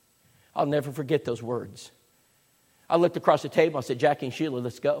 I'll never forget those words. I looked across the table. I said, Jackie and Sheila,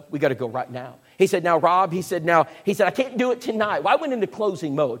 let's go. We got to go right now. He said, now, Rob, he said, I can't do it tonight. Well, I went into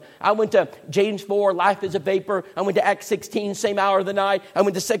closing mode. I went to James 4, life is a vapor. I went to Acts 16, same hour of the night. I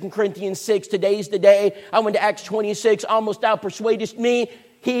went to 2 Corinthians 6, today's the day. I went to Acts 26, almost thou persuadest me.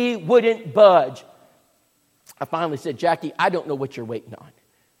 He wouldn't budge. I finally said, Jackie, I don't know what you're waiting on.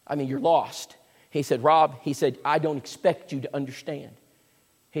 I mean, you're lost. He said, Rob, he said, I don't expect you to understand.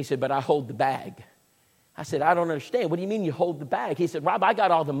 He said, but I hold the bag. I said, I don't understand. What do you mean you hold the bag? He said, Rob, I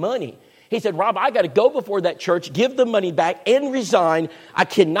got all the money. He said, Rob, I got to go before that church, give the money back, and resign. I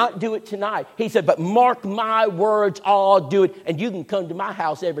cannot do it tonight. He said, but mark my words, I'll do it. And you can come to my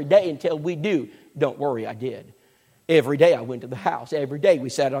house every day until we do. Don't worry, I did. Every day I went to the house. Every day we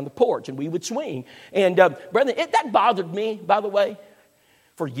sat on the porch and we would swing. And brother, that bothered me, by the way,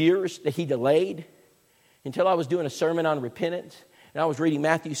 for years that he delayed until I was doing a sermon on repentance. And I was reading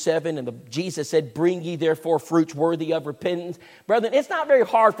Matthew 7, and Jesus said, bring ye therefore fruits worthy of repentance. Brethren, it's not very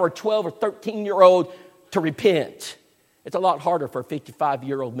hard for a 12 or 13-year-old to repent. It's a lot harder for a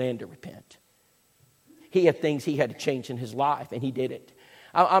 55-year-old man to repent. He had things he had to change in his life, and he did it.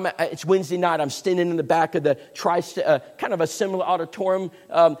 It's Wednesday night. I'm standing in the back of the kind of a similar auditorium,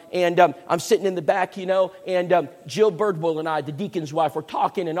 and I'm sitting in the back, and Jill Birdwell and I, the deacon's wife, were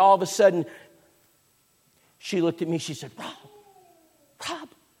talking, and all of a sudden, she looked at me. She said, Rob,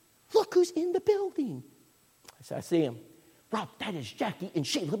 look who's in the building. I said, I see him. Rob, that is Jackie and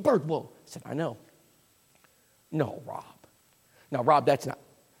Sheila Birdwell. I said, I know. No, Rob. No, Rob, that's not.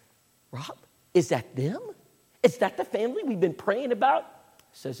 Rob, is that them? Is that the family we've been praying about?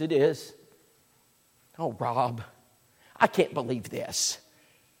 He says, it is. Oh, Rob, I can't believe this.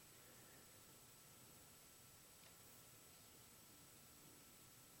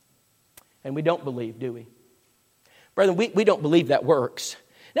 And we don't believe, do we? Brethren, we don't believe that works.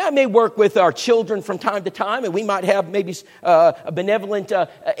 Now, it may work with our children from time to time, and we might have maybe a benevolent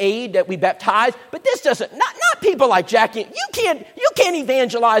aid that we baptize, but this doesn't, not people like Jackie. You can't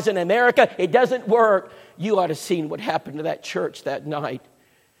evangelize in America. It doesn't work. You ought to have seen what happened to that church that night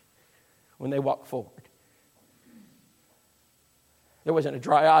when they walked forward. There wasn't a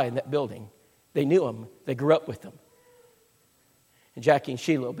dry eye in that building. They knew him. They grew up with him. And Jackie and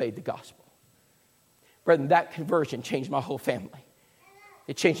Sheila obeyed the gospel. Brethren, that conversion changed my whole family.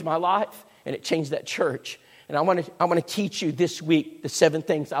 It changed my life, and it changed that church. And I want to teach you this week the 7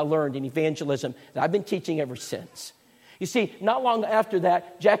 things I learned in evangelism that I've been teaching ever since. You see, not long after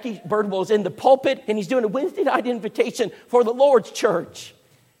that, Jackie Birdwell is in the pulpit, and he's doing a Wednesday night invitation for the Lord's church.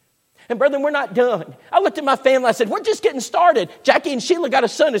 And brethren, we're not done. I looked at my family. I said, we're just getting started. Jackie and Sheila got a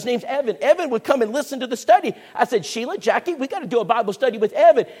son. His name's Evan. Evan would come and listen to the study. I said, Sheila, Jackie, we got to do a Bible study with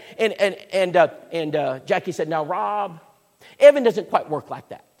Evan. And Jackie said, now, Rob, Evan doesn't quite work like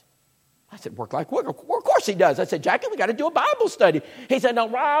that. I said, work like what? Of course he does. I said, Jackie, we got to do a Bible study. He said, now,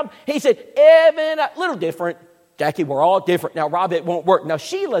 Rob, he said, Evan, a little different. Jackie, we're all different. Now, Rob, it won't work. Now,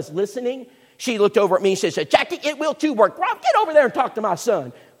 Sheila's listening. She looked over at me and said, Jackie, it will too work. Rob, get over there and talk to my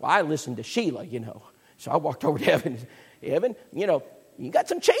son. Well, I listened to Sheila, So I walked over to Evan. Evan, you got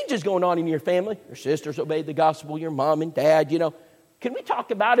some changes going on in your family. Your sisters obeyed the gospel, your mom and dad, Can we talk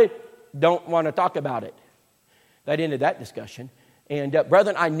about it? Don't want to talk about it. That ended that discussion. And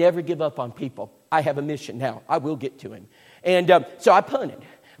brethren, I never give up on people. I have a mission now. I will get to him. And so I punted.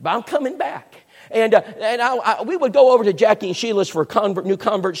 But I'm coming back. And we would go over to Jackie and Sheila's for new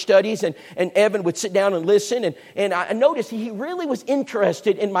convert studies, and Evan would sit down and listen. And I noticed he really was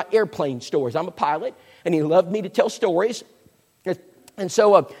interested in my airplane stories. I'm a pilot, and he loved me to tell stories. And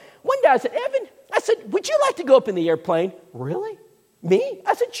so one day I said, Evan, would you like to go up in the airplane? Really? Me?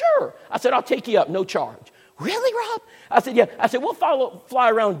 I said, sure. I said, I'll take you up, no charge. really, Rob? I said, yeah. I said, we'll fly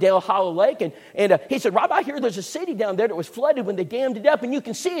around Dale Hollow Lake. And he said, Rob, I hear there's a city down there that was flooded when they dammed it up, and you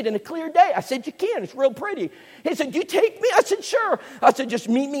can see it in a clear day. I said, you can. It's real pretty. He said, you take me? I said, sure. I said, just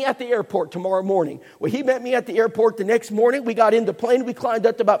meet me at the airport tomorrow morning. Well, he met me at the airport the next morning. We got in the plane. We climbed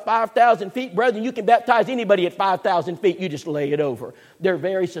up to about 5,000 feet. Brethren, you can baptize anybody at 5,000 feet. You just lay it over. They're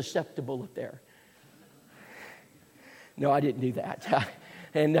very susceptible up there. No, I didn't do that.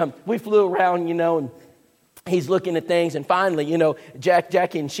 And we flew around, and he's looking at things. And finally,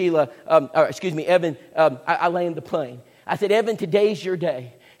 Jackie and Sheila, Evan, I land the plane. I said, Evan, today's your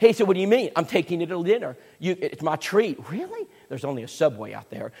day. He said, what do you mean? I'm taking you to dinner. It's my treat. Really? There's only a Subway out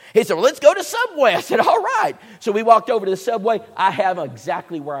there. He said, well, let's go to Subway. I said, all right. So we walked over to the Subway. I have him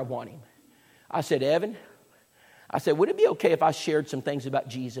exactly where I want him. I said, Evan, would it be okay if I shared some things about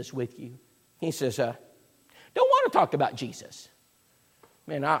Jesus with you? He says, don't want to talk about Jesus.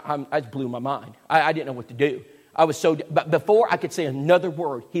 Man, I blew my mind. I didn't know what to do. But before I could say another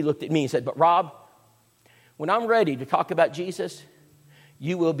word, he looked at me and said, but Rob, when I'm ready to talk about Jesus,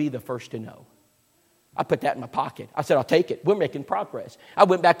 you will be the first to know. I put that in my pocket. I said, I'll take it. We're making progress. I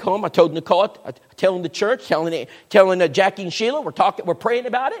went back home. I told Nicole, telling the church, telling Jackie and Sheila, we're praying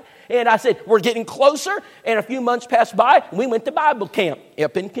about it. And I said, we're getting closer. And a few months passed by, and we went to Bible camp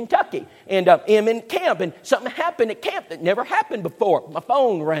up in Kentucky. And I'm in camp, and something happened at camp that never happened before. My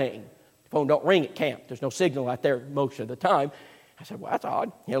phone rang. The phone don't ring at camp. There's no signal out there most of the time. I said, well, that's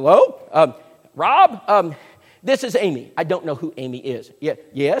odd. Hello? Rob? This is Amy. I don't know who Amy is. Yeah,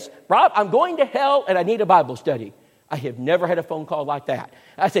 yes. Rob, I'm going to hell and I need a Bible study. I have never had a phone call like that.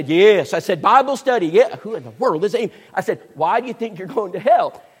 I said, yes. I said, Bible study. Yeah. Who in the world is Amy? I said, why do you think you're going to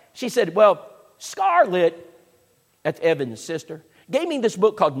hell? She said, well, Scarlett, that's Evan's sister, gave me this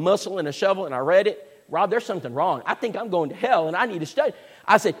book called Muscle and a Shovel, and I read it. Rob, there's something wrong. I think I'm going to hell and I need to study.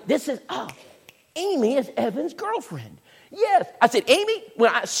 I said, Amy is Evan's girlfriend. Yes. I said, Amy,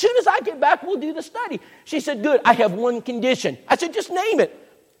 as soon as I get back, we'll do the study. She said, good. I have one condition. I said, just name it.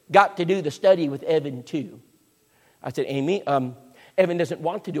 Got to do the study with Evan too. I said, Amy, Evan doesn't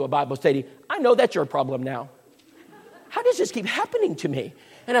want to do a Bible study. I know that's your problem now. How does this keep happening to me?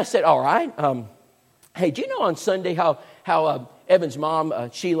 And I said, all right. Hey, do you know on Sunday how Evan's mom,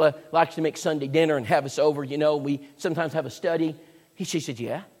 Sheila, likes to make Sunday dinner and have us over? We sometimes have a study. She said,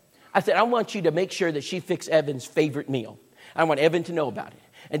 yeah. I said, I want you to make sure that she fixes Evan's favorite meal. I want Evan to know about it.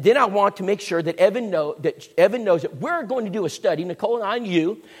 And then I want to make sure that Evan knows that we're going to do a study, Nicole and I and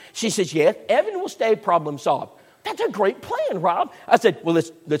you. She says, yes, Evan will stay, problem solved. That's a great plan, Rob. I said, well,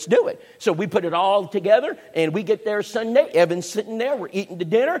 let's do it. So we put it all together, and we get there Sunday. Evan's sitting there. We're eating the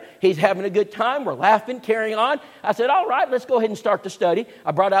dinner. He's having a good time. We're laughing, carrying on. I said, all right, let's go ahead and start the study.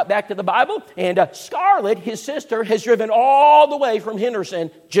 I brought out back to the Bible, and Scarlett, his sister, has driven all the way from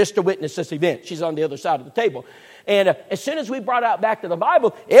Henderson just to witness this event. She's on the other side of the table. And as soon as we brought out back to the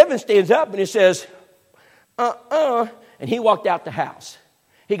Bible, Evan stands up, and he says, and he walked out the house.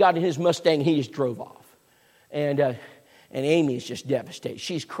 He got in his Mustang, and he just drove off. And Amy is just devastated.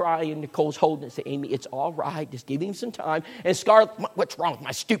 She's crying. Nicole's holding it. Say, Amy, it's all right. Just give him some time. And Scarlett, what's wrong with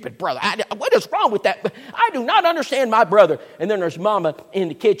my stupid brother? What is wrong with that? I do not understand my brother. And then there's Mama in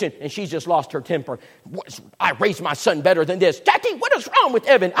the kitchen, and she's just lost her temper. I raised my son better than this. Jackie, what is wrong with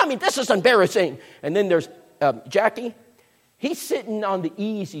Evan? I mean, this is embarrassing. And then there's Jackie. He's sitting on the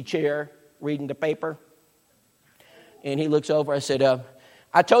easy chair reading the paper. And he looks over. I said,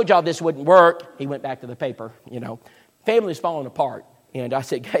 I told y'all this wouldn't work. He went back to the paper, Family's falling apart. And I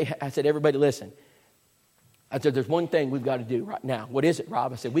said, everybody listen. I said, there's one thing we've got to do right now. What is it,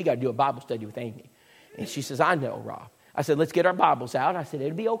 Rob? I said, we got to do a Bible study with Amy. And she says, I know, Rob. I said, let's get our Bibles out. I said,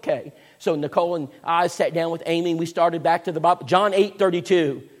 it'll be okay. So Nicole and I sat down with Amy, and we started back to the Bible. John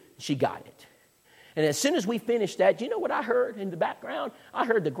 8:32. She got it. And as soon as we finished that, do you know what I heard in the background? I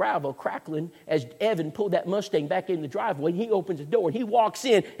heard the gravel crackling as Evan pulled that Mustang back in the driveway. He opens the door, and he walks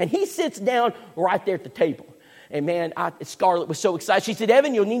in, and he sits down right there at the table. And man, Scarlett was so excited. She said,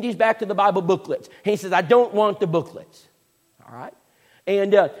 Evan, you'll need these back to the Bible booklets. And he says, I don't want the booklets. All right?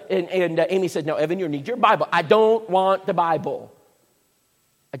 And Amy said, no, Evan, you'll need your Bible. I don't want the Bible.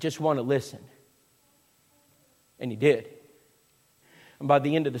 I just want to listen. And he did. And by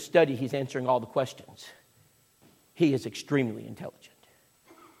the end of the study, he's answering all the questions. He is extremely intelligent.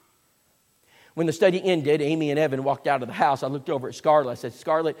 When the study ended, Amy and Evan walked out of the house. I looked over at Scarlett. I said,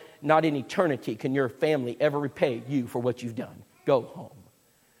 Scarlett, not in eternity can your family ever repay you for what you've done. Go home.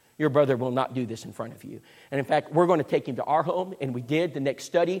 Your brother will not do this in front of you. And in fact, we're going to take him to our home. And we did the next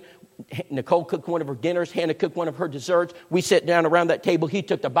study. Nicole cooked one of her dinners. Hannah cooked one of her desserts. We sat down around that table. He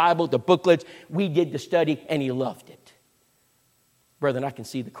took the Bible, the booklets. We did the study, and he loved it. Brethren, I can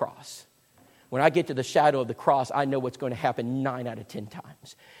see the cross. When I get to the shadow of the cross, I know what's going to happen 9 out of 10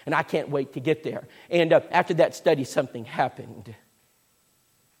 times. And I can't wait to get there. And after that study, something happened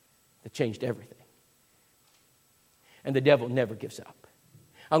that changed everything. And the devil never gives up.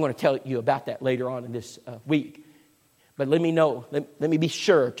 I'm going to tell you about that later on in this week. But let me be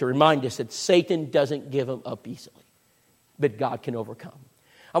sure to remind us that Satan doesn't give him up easily. But God can overcome.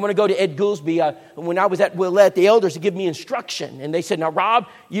 I'm going to go to Ed Goolsby. When I was at Willette, the elders would give me instruction. And they said, now, Rob,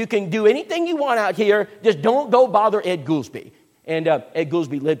 you can do anything you want out here. Just don't go bother Ed Goolsby. And Ed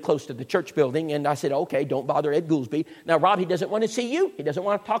Goolsby lived close to the church building. And I said, okay, don't bother Ed Goolsby. Now, Rob, he doesn't want to see you. He doesn't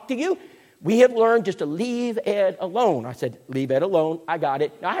want to talk to you. We have learned just to leave Ed alone. I said, leave Ed alone. I got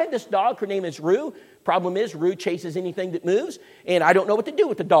it. Now, I had this dog. Her name is Rue. Problem is, Rue chases anything that moves. And I don't know what to do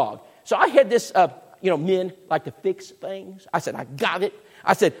with the dog. So I had this, men like to fix things. I said, I got it.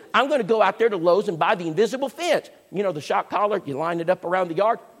 I said, I'm going to go out there to Lowe's and buy the invisible fence. You know, the shock collar, you line it up around the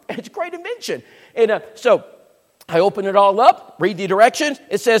yard. It's a great invention. And so I open it all up, read the directions.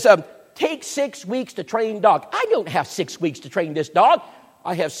 It says, take 6 weeks to train dog. I don't have 6 weeks to train this dog.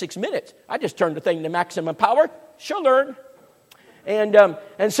 I have 6 minutes. I just turn the thing to maximum power. She'll learn. And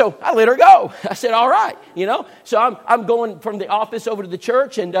so I let her go. I said, all right, So I'm going from the office over to the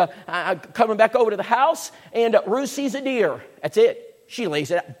church, and I'm coming back over to the house, and Ruth sees a deer. That's it. She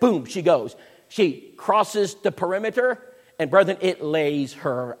lays it out. Boom, she goes. She crosses the perimeter, and brethren, it lays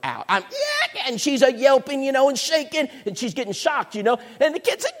her out. And she's yelping, and shaking, and she's getting shocked, And the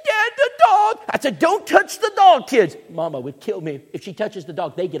kid said, Dad, the dog. I said, don't touch the dog, kids. Mama would kill me. If she touches the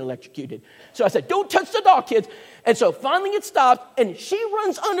dog, they get electrocuted. So I said, don't touch the dog, kids. And so finally it stopped, and she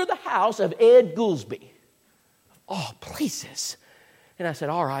runs under the house of Ed Goolsby. All places. And I said,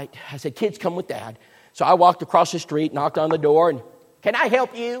 all right. I said, kids, come with Dad. So I walked across the street, knocked on the door, and can I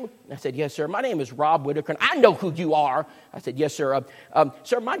help you? I said, yes, sir. My name is Rob Whitaker. I know who you are. I said, yes, sir.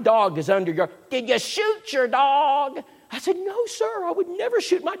 Sir, my dog is under your... Did you shoot your dog? I said, no, sir. I would never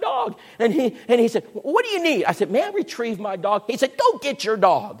shoot my dog. And he said, what do you need? I said, may I retrieve my dog? He said, go get your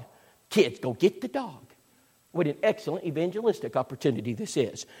dog. Kids, go get the dog. What an excellent evangelistic opportunity this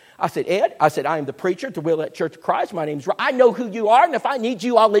is. I said, Ed, I am the preacher at the Willette Church of Christ. My name's Rob. I know who you are, and if I need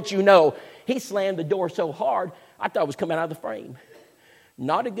you, I'll let you know. He slammed the door so hard, I thought it was coming out of the frame.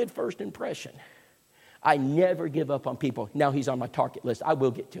 Not a good first impression. I never give up on people. Now he's on my target list. I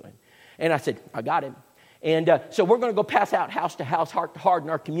will get to him. And I said, I got him. And so we're going to go pass out house to house, heart to heart in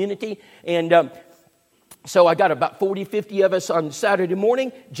our community. And so I got about 40, 50 of us on Saturday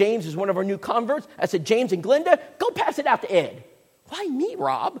morning. James is one of our new converts. I said, James and Glenda, go pass it out to Ed. Why me,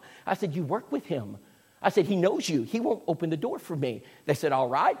 Rob? I said, you work with him. I said, he knows you. He won't open the door for me. They said, all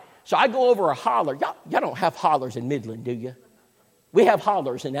right. So I go over a holler. Y'all don't have hollers in Midland, do you? We have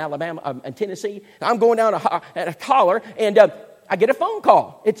hollers in Alabama and Tennessee. I'm going down a holler, and I get a phone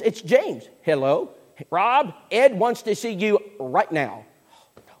call. It's James. Hello, Rob. Ed wants to see you right now.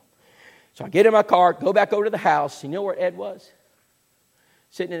 Oh, no. So I get in my car, go back over to the house. You know where Ed was?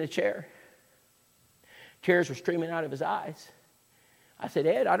 Sitting in a chair. Tears were streaming out of his eyes. I said,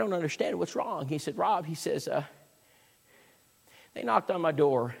 Ed, I don't understand. What's wrong? He said, Rob, he says, they knocked on my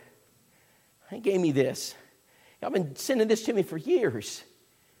door. They gave me this. I've been sending this to me for years.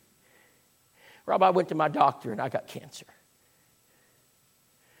 Rob, I went to my doctor and I got cancer.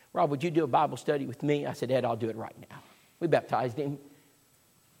 Rob, would you do a Bible study with me? I said, Ed, I'll do it right now. We baptized him.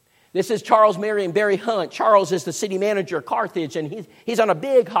 This is Charles, Mary, and Barry Hunt. Charles is the city manager of Carthage, and he's on a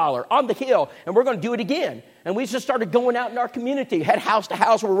big holler on the hill, and we're going to do it again. And we just started going out in our community, had house to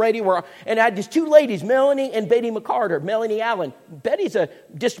house, we're ready. And I had these two ladies, Melanie and Betty McCarter, Melanie Allen. Betty's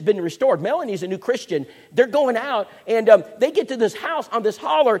just been restored. Melanie's a new Christian. They're going out, and they get to this house on this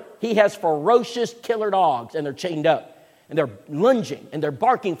holler. He has ferocious killer dogs, and they're chained up. And they're lunging, and they're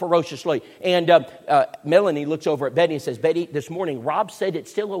barking ferociously. And Melanie looks over at Betty and says, Betty, this morning, Rob said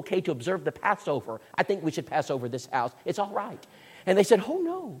it's still okay to observe the Passover. I think we should pass over this house. It's all right. And they said, oh,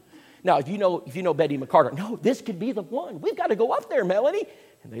 no. Now, if you know Betty McCarter, no, this could be the one. We've got to go up there, Melanie.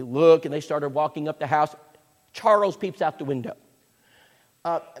 And they look, and they started walking up the house. Charles peeps out the window.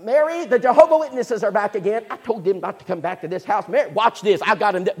 Mary, the Jehovah's Witnesses are back again. I told them not to come back to this house. Mary, watch this. I've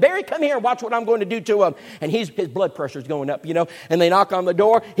got him. Barry, come here and watch what I'm going to do to him. And his blood pressure's going up, And they knock on the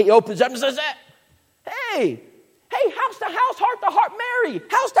door. He opens up and says, hey, house to house, heart to heart. Mary,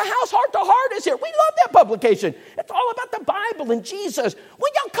 house to house, heart to heart is here. We love that publication. It's all about the Bible and Jesus. Will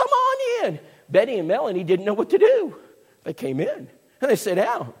y'all come on in? Betty and Melanie didn't know what to do. They came in and they sat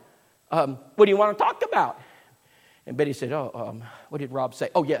down. What do you want to talk about? And Betty said, what did Rob say?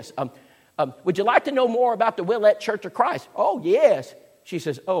 Oh, yes. Would you like to know more about the Willette Church of Christ? Oh, yes. She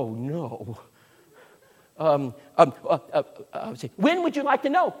says, oh, no. When would you like to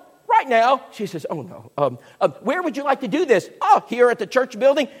know? right now. She says, oh, no. Where would you like to do this? Oh, here at the church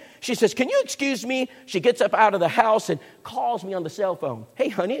building. She says, can you excuse me? She gets up out of the house and calls me on the cell phone. Hey,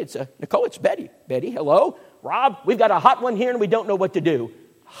 honey, it's Nicole, it's Betty. Betty, hello? Rob, we've got a hot one here and we don't know what to do.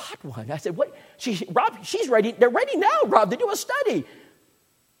 Hot one? I said, what? Rob, she's ready. They're ready now, Rob, to do a study.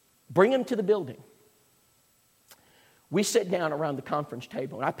 Bring him to the building. We sit down around the conference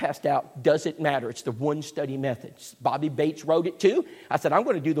table, and I passed out, does it matter? It's the one study method. Bobby Bates wrote it too. I said, I'm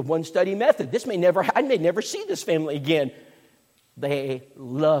going to do the one study method. I may never see this family again. They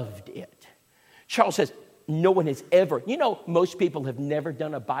loved it. Charles says, no one has ever, most people have never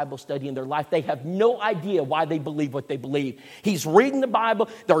done a Bible study in their life. They have no idea why they believe what they believe. He's reading the Bible.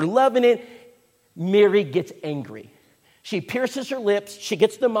 They're loving it. Mary gets angry. She pierces her lips. She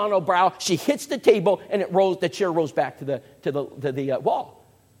gets the monobrow. She hits the table, and the chair rolls back to the wall.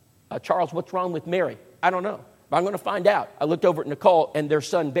 Charles, what's wrong with Mary? I don't know, but I'm going to find out. I looked over at Nicole and their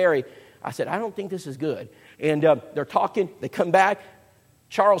son, Barry. I said, I don't think this is good. And they're talking. They come back.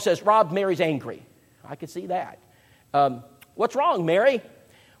 Charles says, Rob, Mary's angry. I could see that. What's wrong, Mary?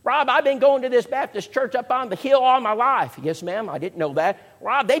 Rob, I've been going to this Baptist church up on the hill all my life. Yes, ma'am, I didn't know that.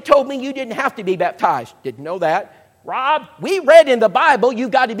 Rob, they told me you didn't have to be baptized. Didn't know that. Rob, we read in the Bible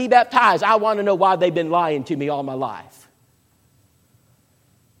you've got to be baptized. I want to know why they've been lying to me all my life.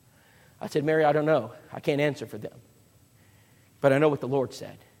 I said, Mary, I don't know. I can't answer for them. But I know what the Lord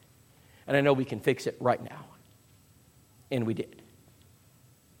said. And I know we can fix it right now. And we did.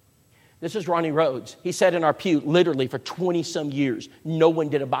 This is Ronnie Rhodes. He sat in our pew literally for 20-some years. No one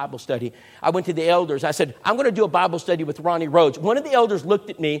did a Bible study. I went to the elders. I said, I'm going to do a Bible study with Ronnie Rhodes. One of the elders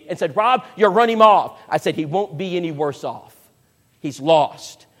looked at me and said, Rob, you're running him off. I said, he won't be any worse off. He's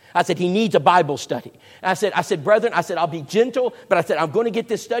lost. I said, he needs a Bible study. And I said, brethren, I'll be gentle, but I said, I'm going to get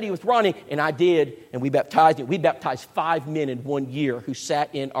this study with Ronnie. And I did, and we baptized him. We baptized 5 men in 1 year who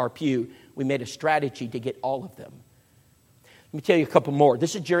sat in our pew. We made a strategy to get all of them. Let me tell you a couple more.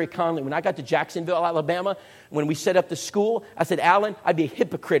 This is Jerry Conley. When I got to Jacksonville, Alabama, when we set up the school, I said, Alan, I'd be a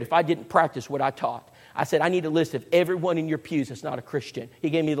hypocrite if I didn't practice what I taught. I said, I need a list of everyone in your pews that's not a Christian. He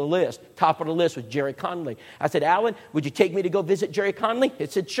gave me the list. Top of the list was Jerry Conley. I said, Alan, would you take me to go visit Jerry Conley? He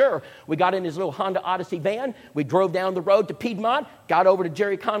said, sure. We got in his little Honda Odyssey van. We drove down the road to Piedmont, got over to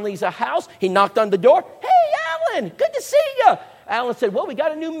Jerry Conley's house. He knocked on the door. Hey, Alan, good to see you. Alan said, well, we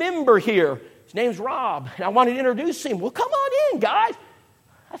got a new member here. His name's Rob, and I wanted to introduce him. Well, come on in, guys.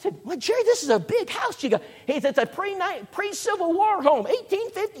 I said, well, Jerry, this is a big house you got. He said, it's a pre-Civil War home,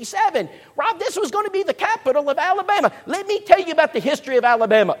 1857. Rob, this was going to be the capital of Alabama. Let me tell you about the history of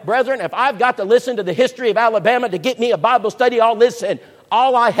Alabama. Brethren, if I've got to listen to the history of Alabama to get me a Bible study, I'll listen.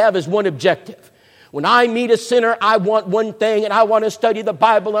 All I have is one objective. When I meet a sinner, I want one thing, and I want to study the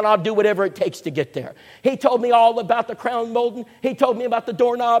Bible, and I'll do whatever it takes to get there. He told me all about the crown molding. He told me about the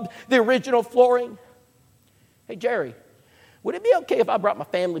doorknob, the original flooring. Hey, Jerry, would it be okay if I brought my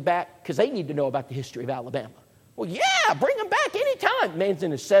family back? Because they need to know about the history of Alabama. Well, yeah, bring them back anytime. Man's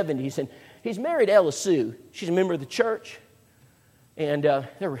in his 70s, and he's married to Ella Sue. She's a member of the church, and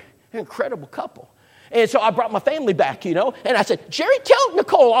they're an incredible couple. And so I brought my family back, and I said, Jerry, tell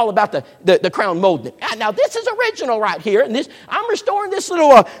Nicole all about the crown molding. Now, this is original right here, and I'm restoring this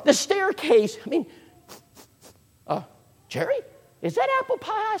little the staircase. I mean, Jerry, is that apple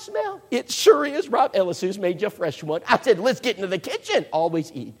pie I smell? It sure is, Rob. Ella Sue's made you a fresh one. I said, let's get into the kitchen.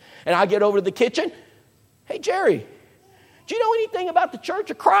 Always eat. And I get over to the kitchen. Hey, Jerry, do you know anything about the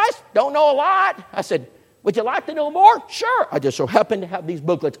Church of Christ? Don't know a lot. I said, would you like to know more? Sure. I just so happen to have these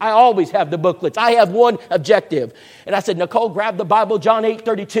booklets. I always have the booklets. I have one objective. And I said, Nicole, grab the Bible, John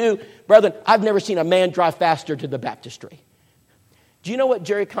 8:32. Brethren, I've never seen a man drive faster to the baptistry. Do you know what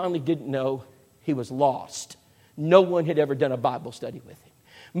Jerry Conley didn't know? He was lost. No one had ever done a Bible study with him.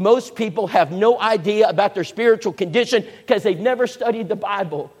 Most people have no idea about their spiritual condition because they've never studied the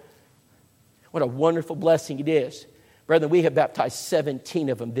Bible. What a wonderful blessing it is. Brethren, we have baptized 17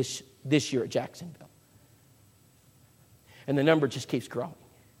 of them this year at Jacksonville. And the number just keeps growing.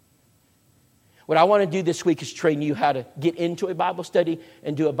 What I want to do this week is train you how to get into a Bible study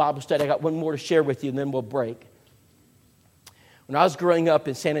and do a Bible study. I got one more to share with you, and then we'll break. When I was growing up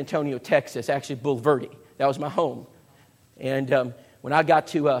in San Antonio, Texas, actually Bulverde, that was my home. And when I get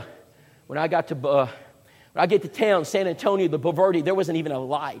to town, San Antonio, the Bulverde, there wasn't even a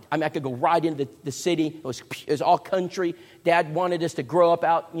light. I mean, I could go right into the city. It was all country. Dad wanted us to grow up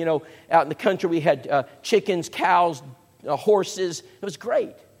out in the country. We had chickens, cows, horses. It was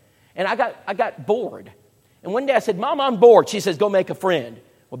great. And I got bored. And one day I said, Mom, I'm bored. She says, go make a friend.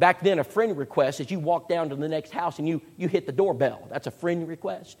 Well, back then, a friend request is you walk down to the next house and you hit the doorbell. That's a friend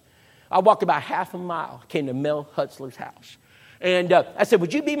request. I walked about half a mile, came to Mel Hutzler's house. And I said,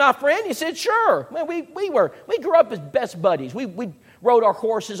 would you be my friend? He said, sure. Man, we grew up as best buddies. We rode our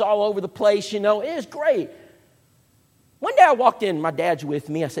horses all over the place, It was great. One day I walked in, my dad's with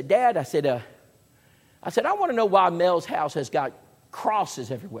me. I said, Dad, I said, I want to know why Mel's house has got crosses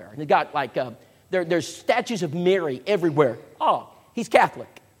everywhere. And it got like, there's statues of Mary everywhere. Oh, he's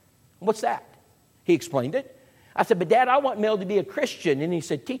Catholic. What's that? He explained it. I said, but Dad, I want Mel to be a Christian. And he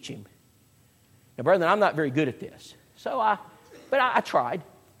said, teach him. Now, brethren, I'm not very good at this. So I tried.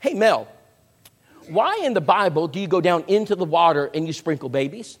 Hey, Mel, why in the Bible do you go down into the water and you sprinkle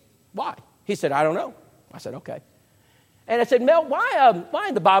babies? Why? He said, I don't know. I said, okay. And I said, Mel, why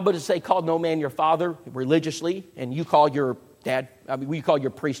in the Bible does it say call no man your father religiously and you call your dad, you call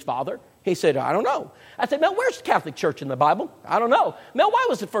your priest father? He said, I don't know. I said, Mel, where's the Catholic Church in the Bible? I don't know. Mel, why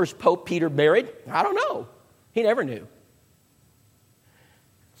was the first Pope Peter married? I don't know. He never knew.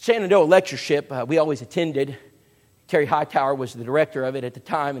 Shenandoah Lectureship, we always attended. Terry Hightower was the director of it at the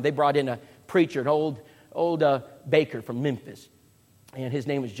time, and they brought in a preacher, an old baker from Memphis, and his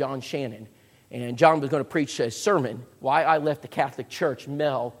name was John Shannon. And John was going to preach a sermon, Why I Left the Catholic Church.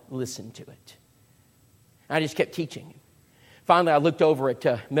 Mel listened to it. I just kept teaching him. Finally, Mel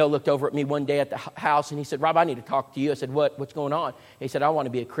looked over at me one day at the house, and he said, Rob, I need to talk to you. I said, what's going on? He said, I want to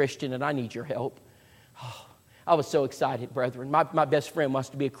be a Christian, and I need your help. Oh, I was so excited, brethren. My best friend wants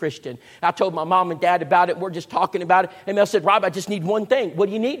to be a Christian. I told my mom and dad about it. We're just talking about it. And Mel said, Rob, I just need one thing. What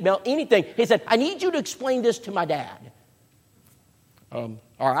do you need, Mel? Anything. He said, I need you to explain this to my dad. All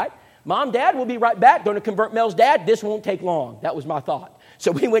right. Mom, Dad, we'll be right back. Going to convert Mel's dad. This won't take long. That was my thought.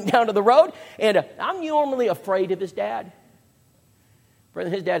 So we went down to the road, and I'm normally afraid of his dad. Brother,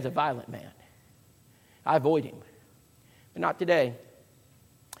 his dad's a violent man. I avoid him. But not today.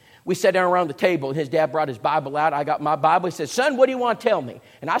 We sat down around the table, and his dad brought his Bible out. I got my Bible. He said, son, what do you want to tell me?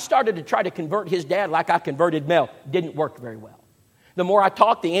 And I started to try to convert his dad like I converted Mel. Didn't work very well. The more I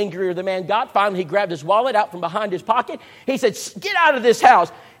talked, the angrier the man got. Finally, he grabbed his wallet out from behind his pocket. He said, get out of this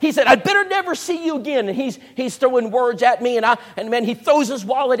house. He said, I better never see you again. And he's throwing words at me, and man, he throws his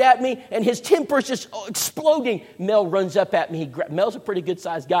wallet at me, and his temper's just exploding. Mel runs up at me. Mel's a pretty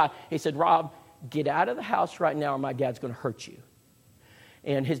good-sized guy. He said, Rob, get out of the house right now, or my dad's going to hurt you.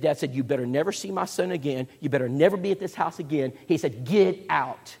 And his dad said, you better never see my son again. You better never be at this house again. He said, get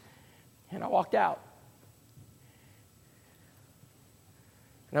out. And I walked out.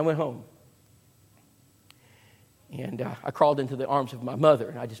 And I went home. And I crawled into the arms of my mother,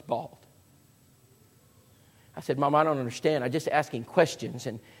 and I just bawled. I said, Mom, I don't understand. I'm just asking questions,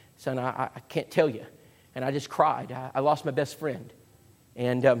 and son, I can't tell you. And I just cried. I lost my best friend.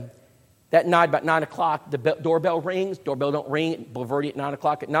 And that night, about 9 o'clock, the doorbell rings. Doorbell don't ring at Boulevardy at 9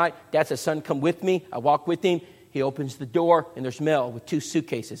 o'clock at night. Dad says, son, come with me. I walk with him. He opens the door, and there's Mel with 2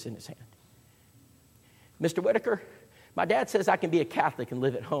 suitcases in his hand. Mr. Whitaker, my dad says I can be a Catholic and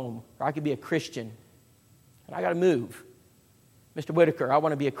live at home, or I can be a Christian, and I got to move. Mr. Whitaker, I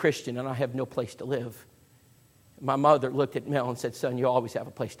want to be a Christian, and I have no place to live. My mother looked at Mel and said, son, you always have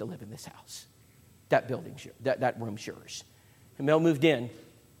a place to live in this house. That building's yours. That room's yours. And Mel moved in.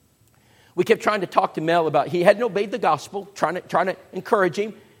 We kept trying to talk to Mel about, he hadn't obeyed the gospel, trying to encourage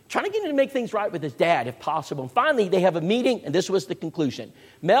him, trying to get him to make things right with his dad if possible. And finally, they have a meeting, and this was the conclusion.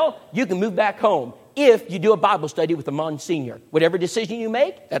 Mel, you can move back home if you do a Bible study with a Monsignor. Whatever decision you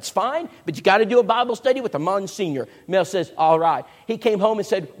make, that's fine, but you got to do a Bible study with a Monsignor. Mel says, all right. He came home and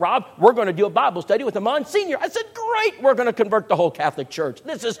said, Rob, we're going to do a Bible study with a Monsignor. I said, great, we're going to convert the whole Catholic Church.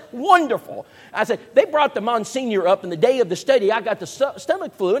 This is wonderful. I said, they brought the Monsignor up, and the day of the study, I got the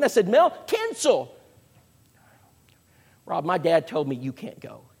stomach flu, and I said, Mel, cancel. Rob, my dad told me you can't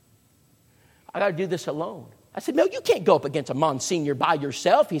go. I got to do this alone. I said, Mel, you can't go up against a Monsignor by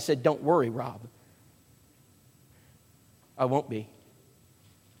yourself. He said, don't worry, Rob. I won't be.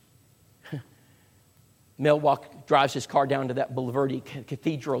 Mel drives his car down to that Boulevardy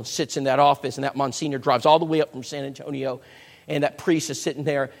Cathedral and sits in that office, and that Monsignor drives all the way up from San Antonio, and that priest is sitting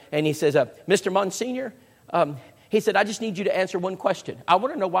there, and he says, Mr. Monsignor, he said, I just need you to answer one question. I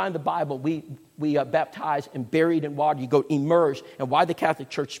want to know why in the Bible we baptize and buried in water, you go immerse, and why the Catholic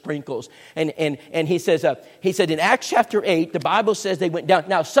Church sprinkles. And he said, in Acts chapter 8, the Bible says they went down.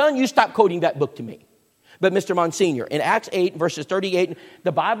 Now, son, you stop quoting that book to me. But Mr. Monsignor, in Acts 8, verses 38,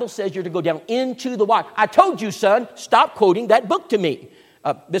 the Bible says you're to go down into the water. I told you, son, stop quoting that book to me.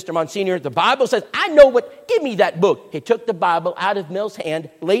 Mr. Monsignor, the Bible says, I know what, give me that book. He took the Bible out of Mel's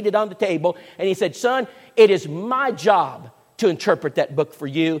hand, laid it on the table, and he said, son, it is my job to interpret that book for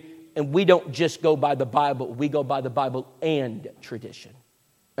you, and we don't just go by the Bible, we go by the Bible and tradition.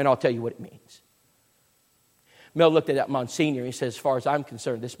 And I'll tell you what it means. Mel looked at that Monsignor, and he says, as far as I'm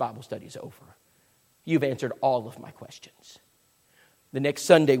concerned, this Bible study is over. You've answered all of my questions. The next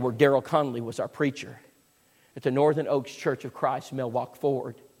Sunday, where Daryl Conley was our preacher, at the Northern Oaks Church of Christ, Mel walked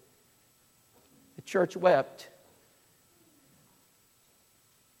forward. The church wept.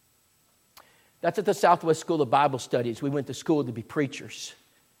 That's at the Southwest School of Bible Studies. We went to school to be preachers.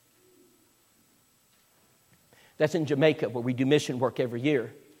 That's in Jamaica, where we do mission work every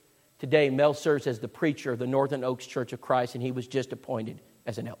year. Today, Mel serves as the preacher of the Northern Oaks Church of Christ, and he was just appointed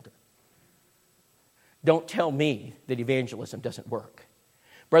as an elder. Don't tell me that evangelism doesn't work.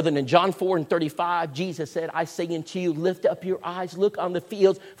 Brethren, in John 4:35, Jesus said, I say unto you, lift up your eyes, look on the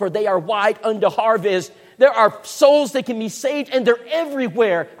fields, for they are white unto harvest. There are souls that can be saved, and they're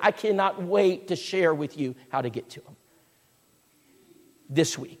everywhere. I cannot wait to share with you how to get to them.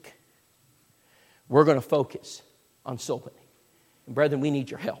 This week, we're going to focus on soul winning. And brethren, we need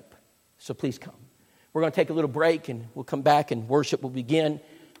your help, so please come. We're going to take a little break, and we'll come back, and worship will begin.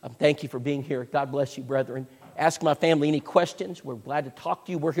 Thank you for being here. God bless you, brethren. Ask my family any questions. We're glad to talk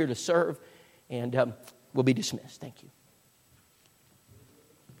to you. We're here to serve, and we'll be dismissed. Thank you.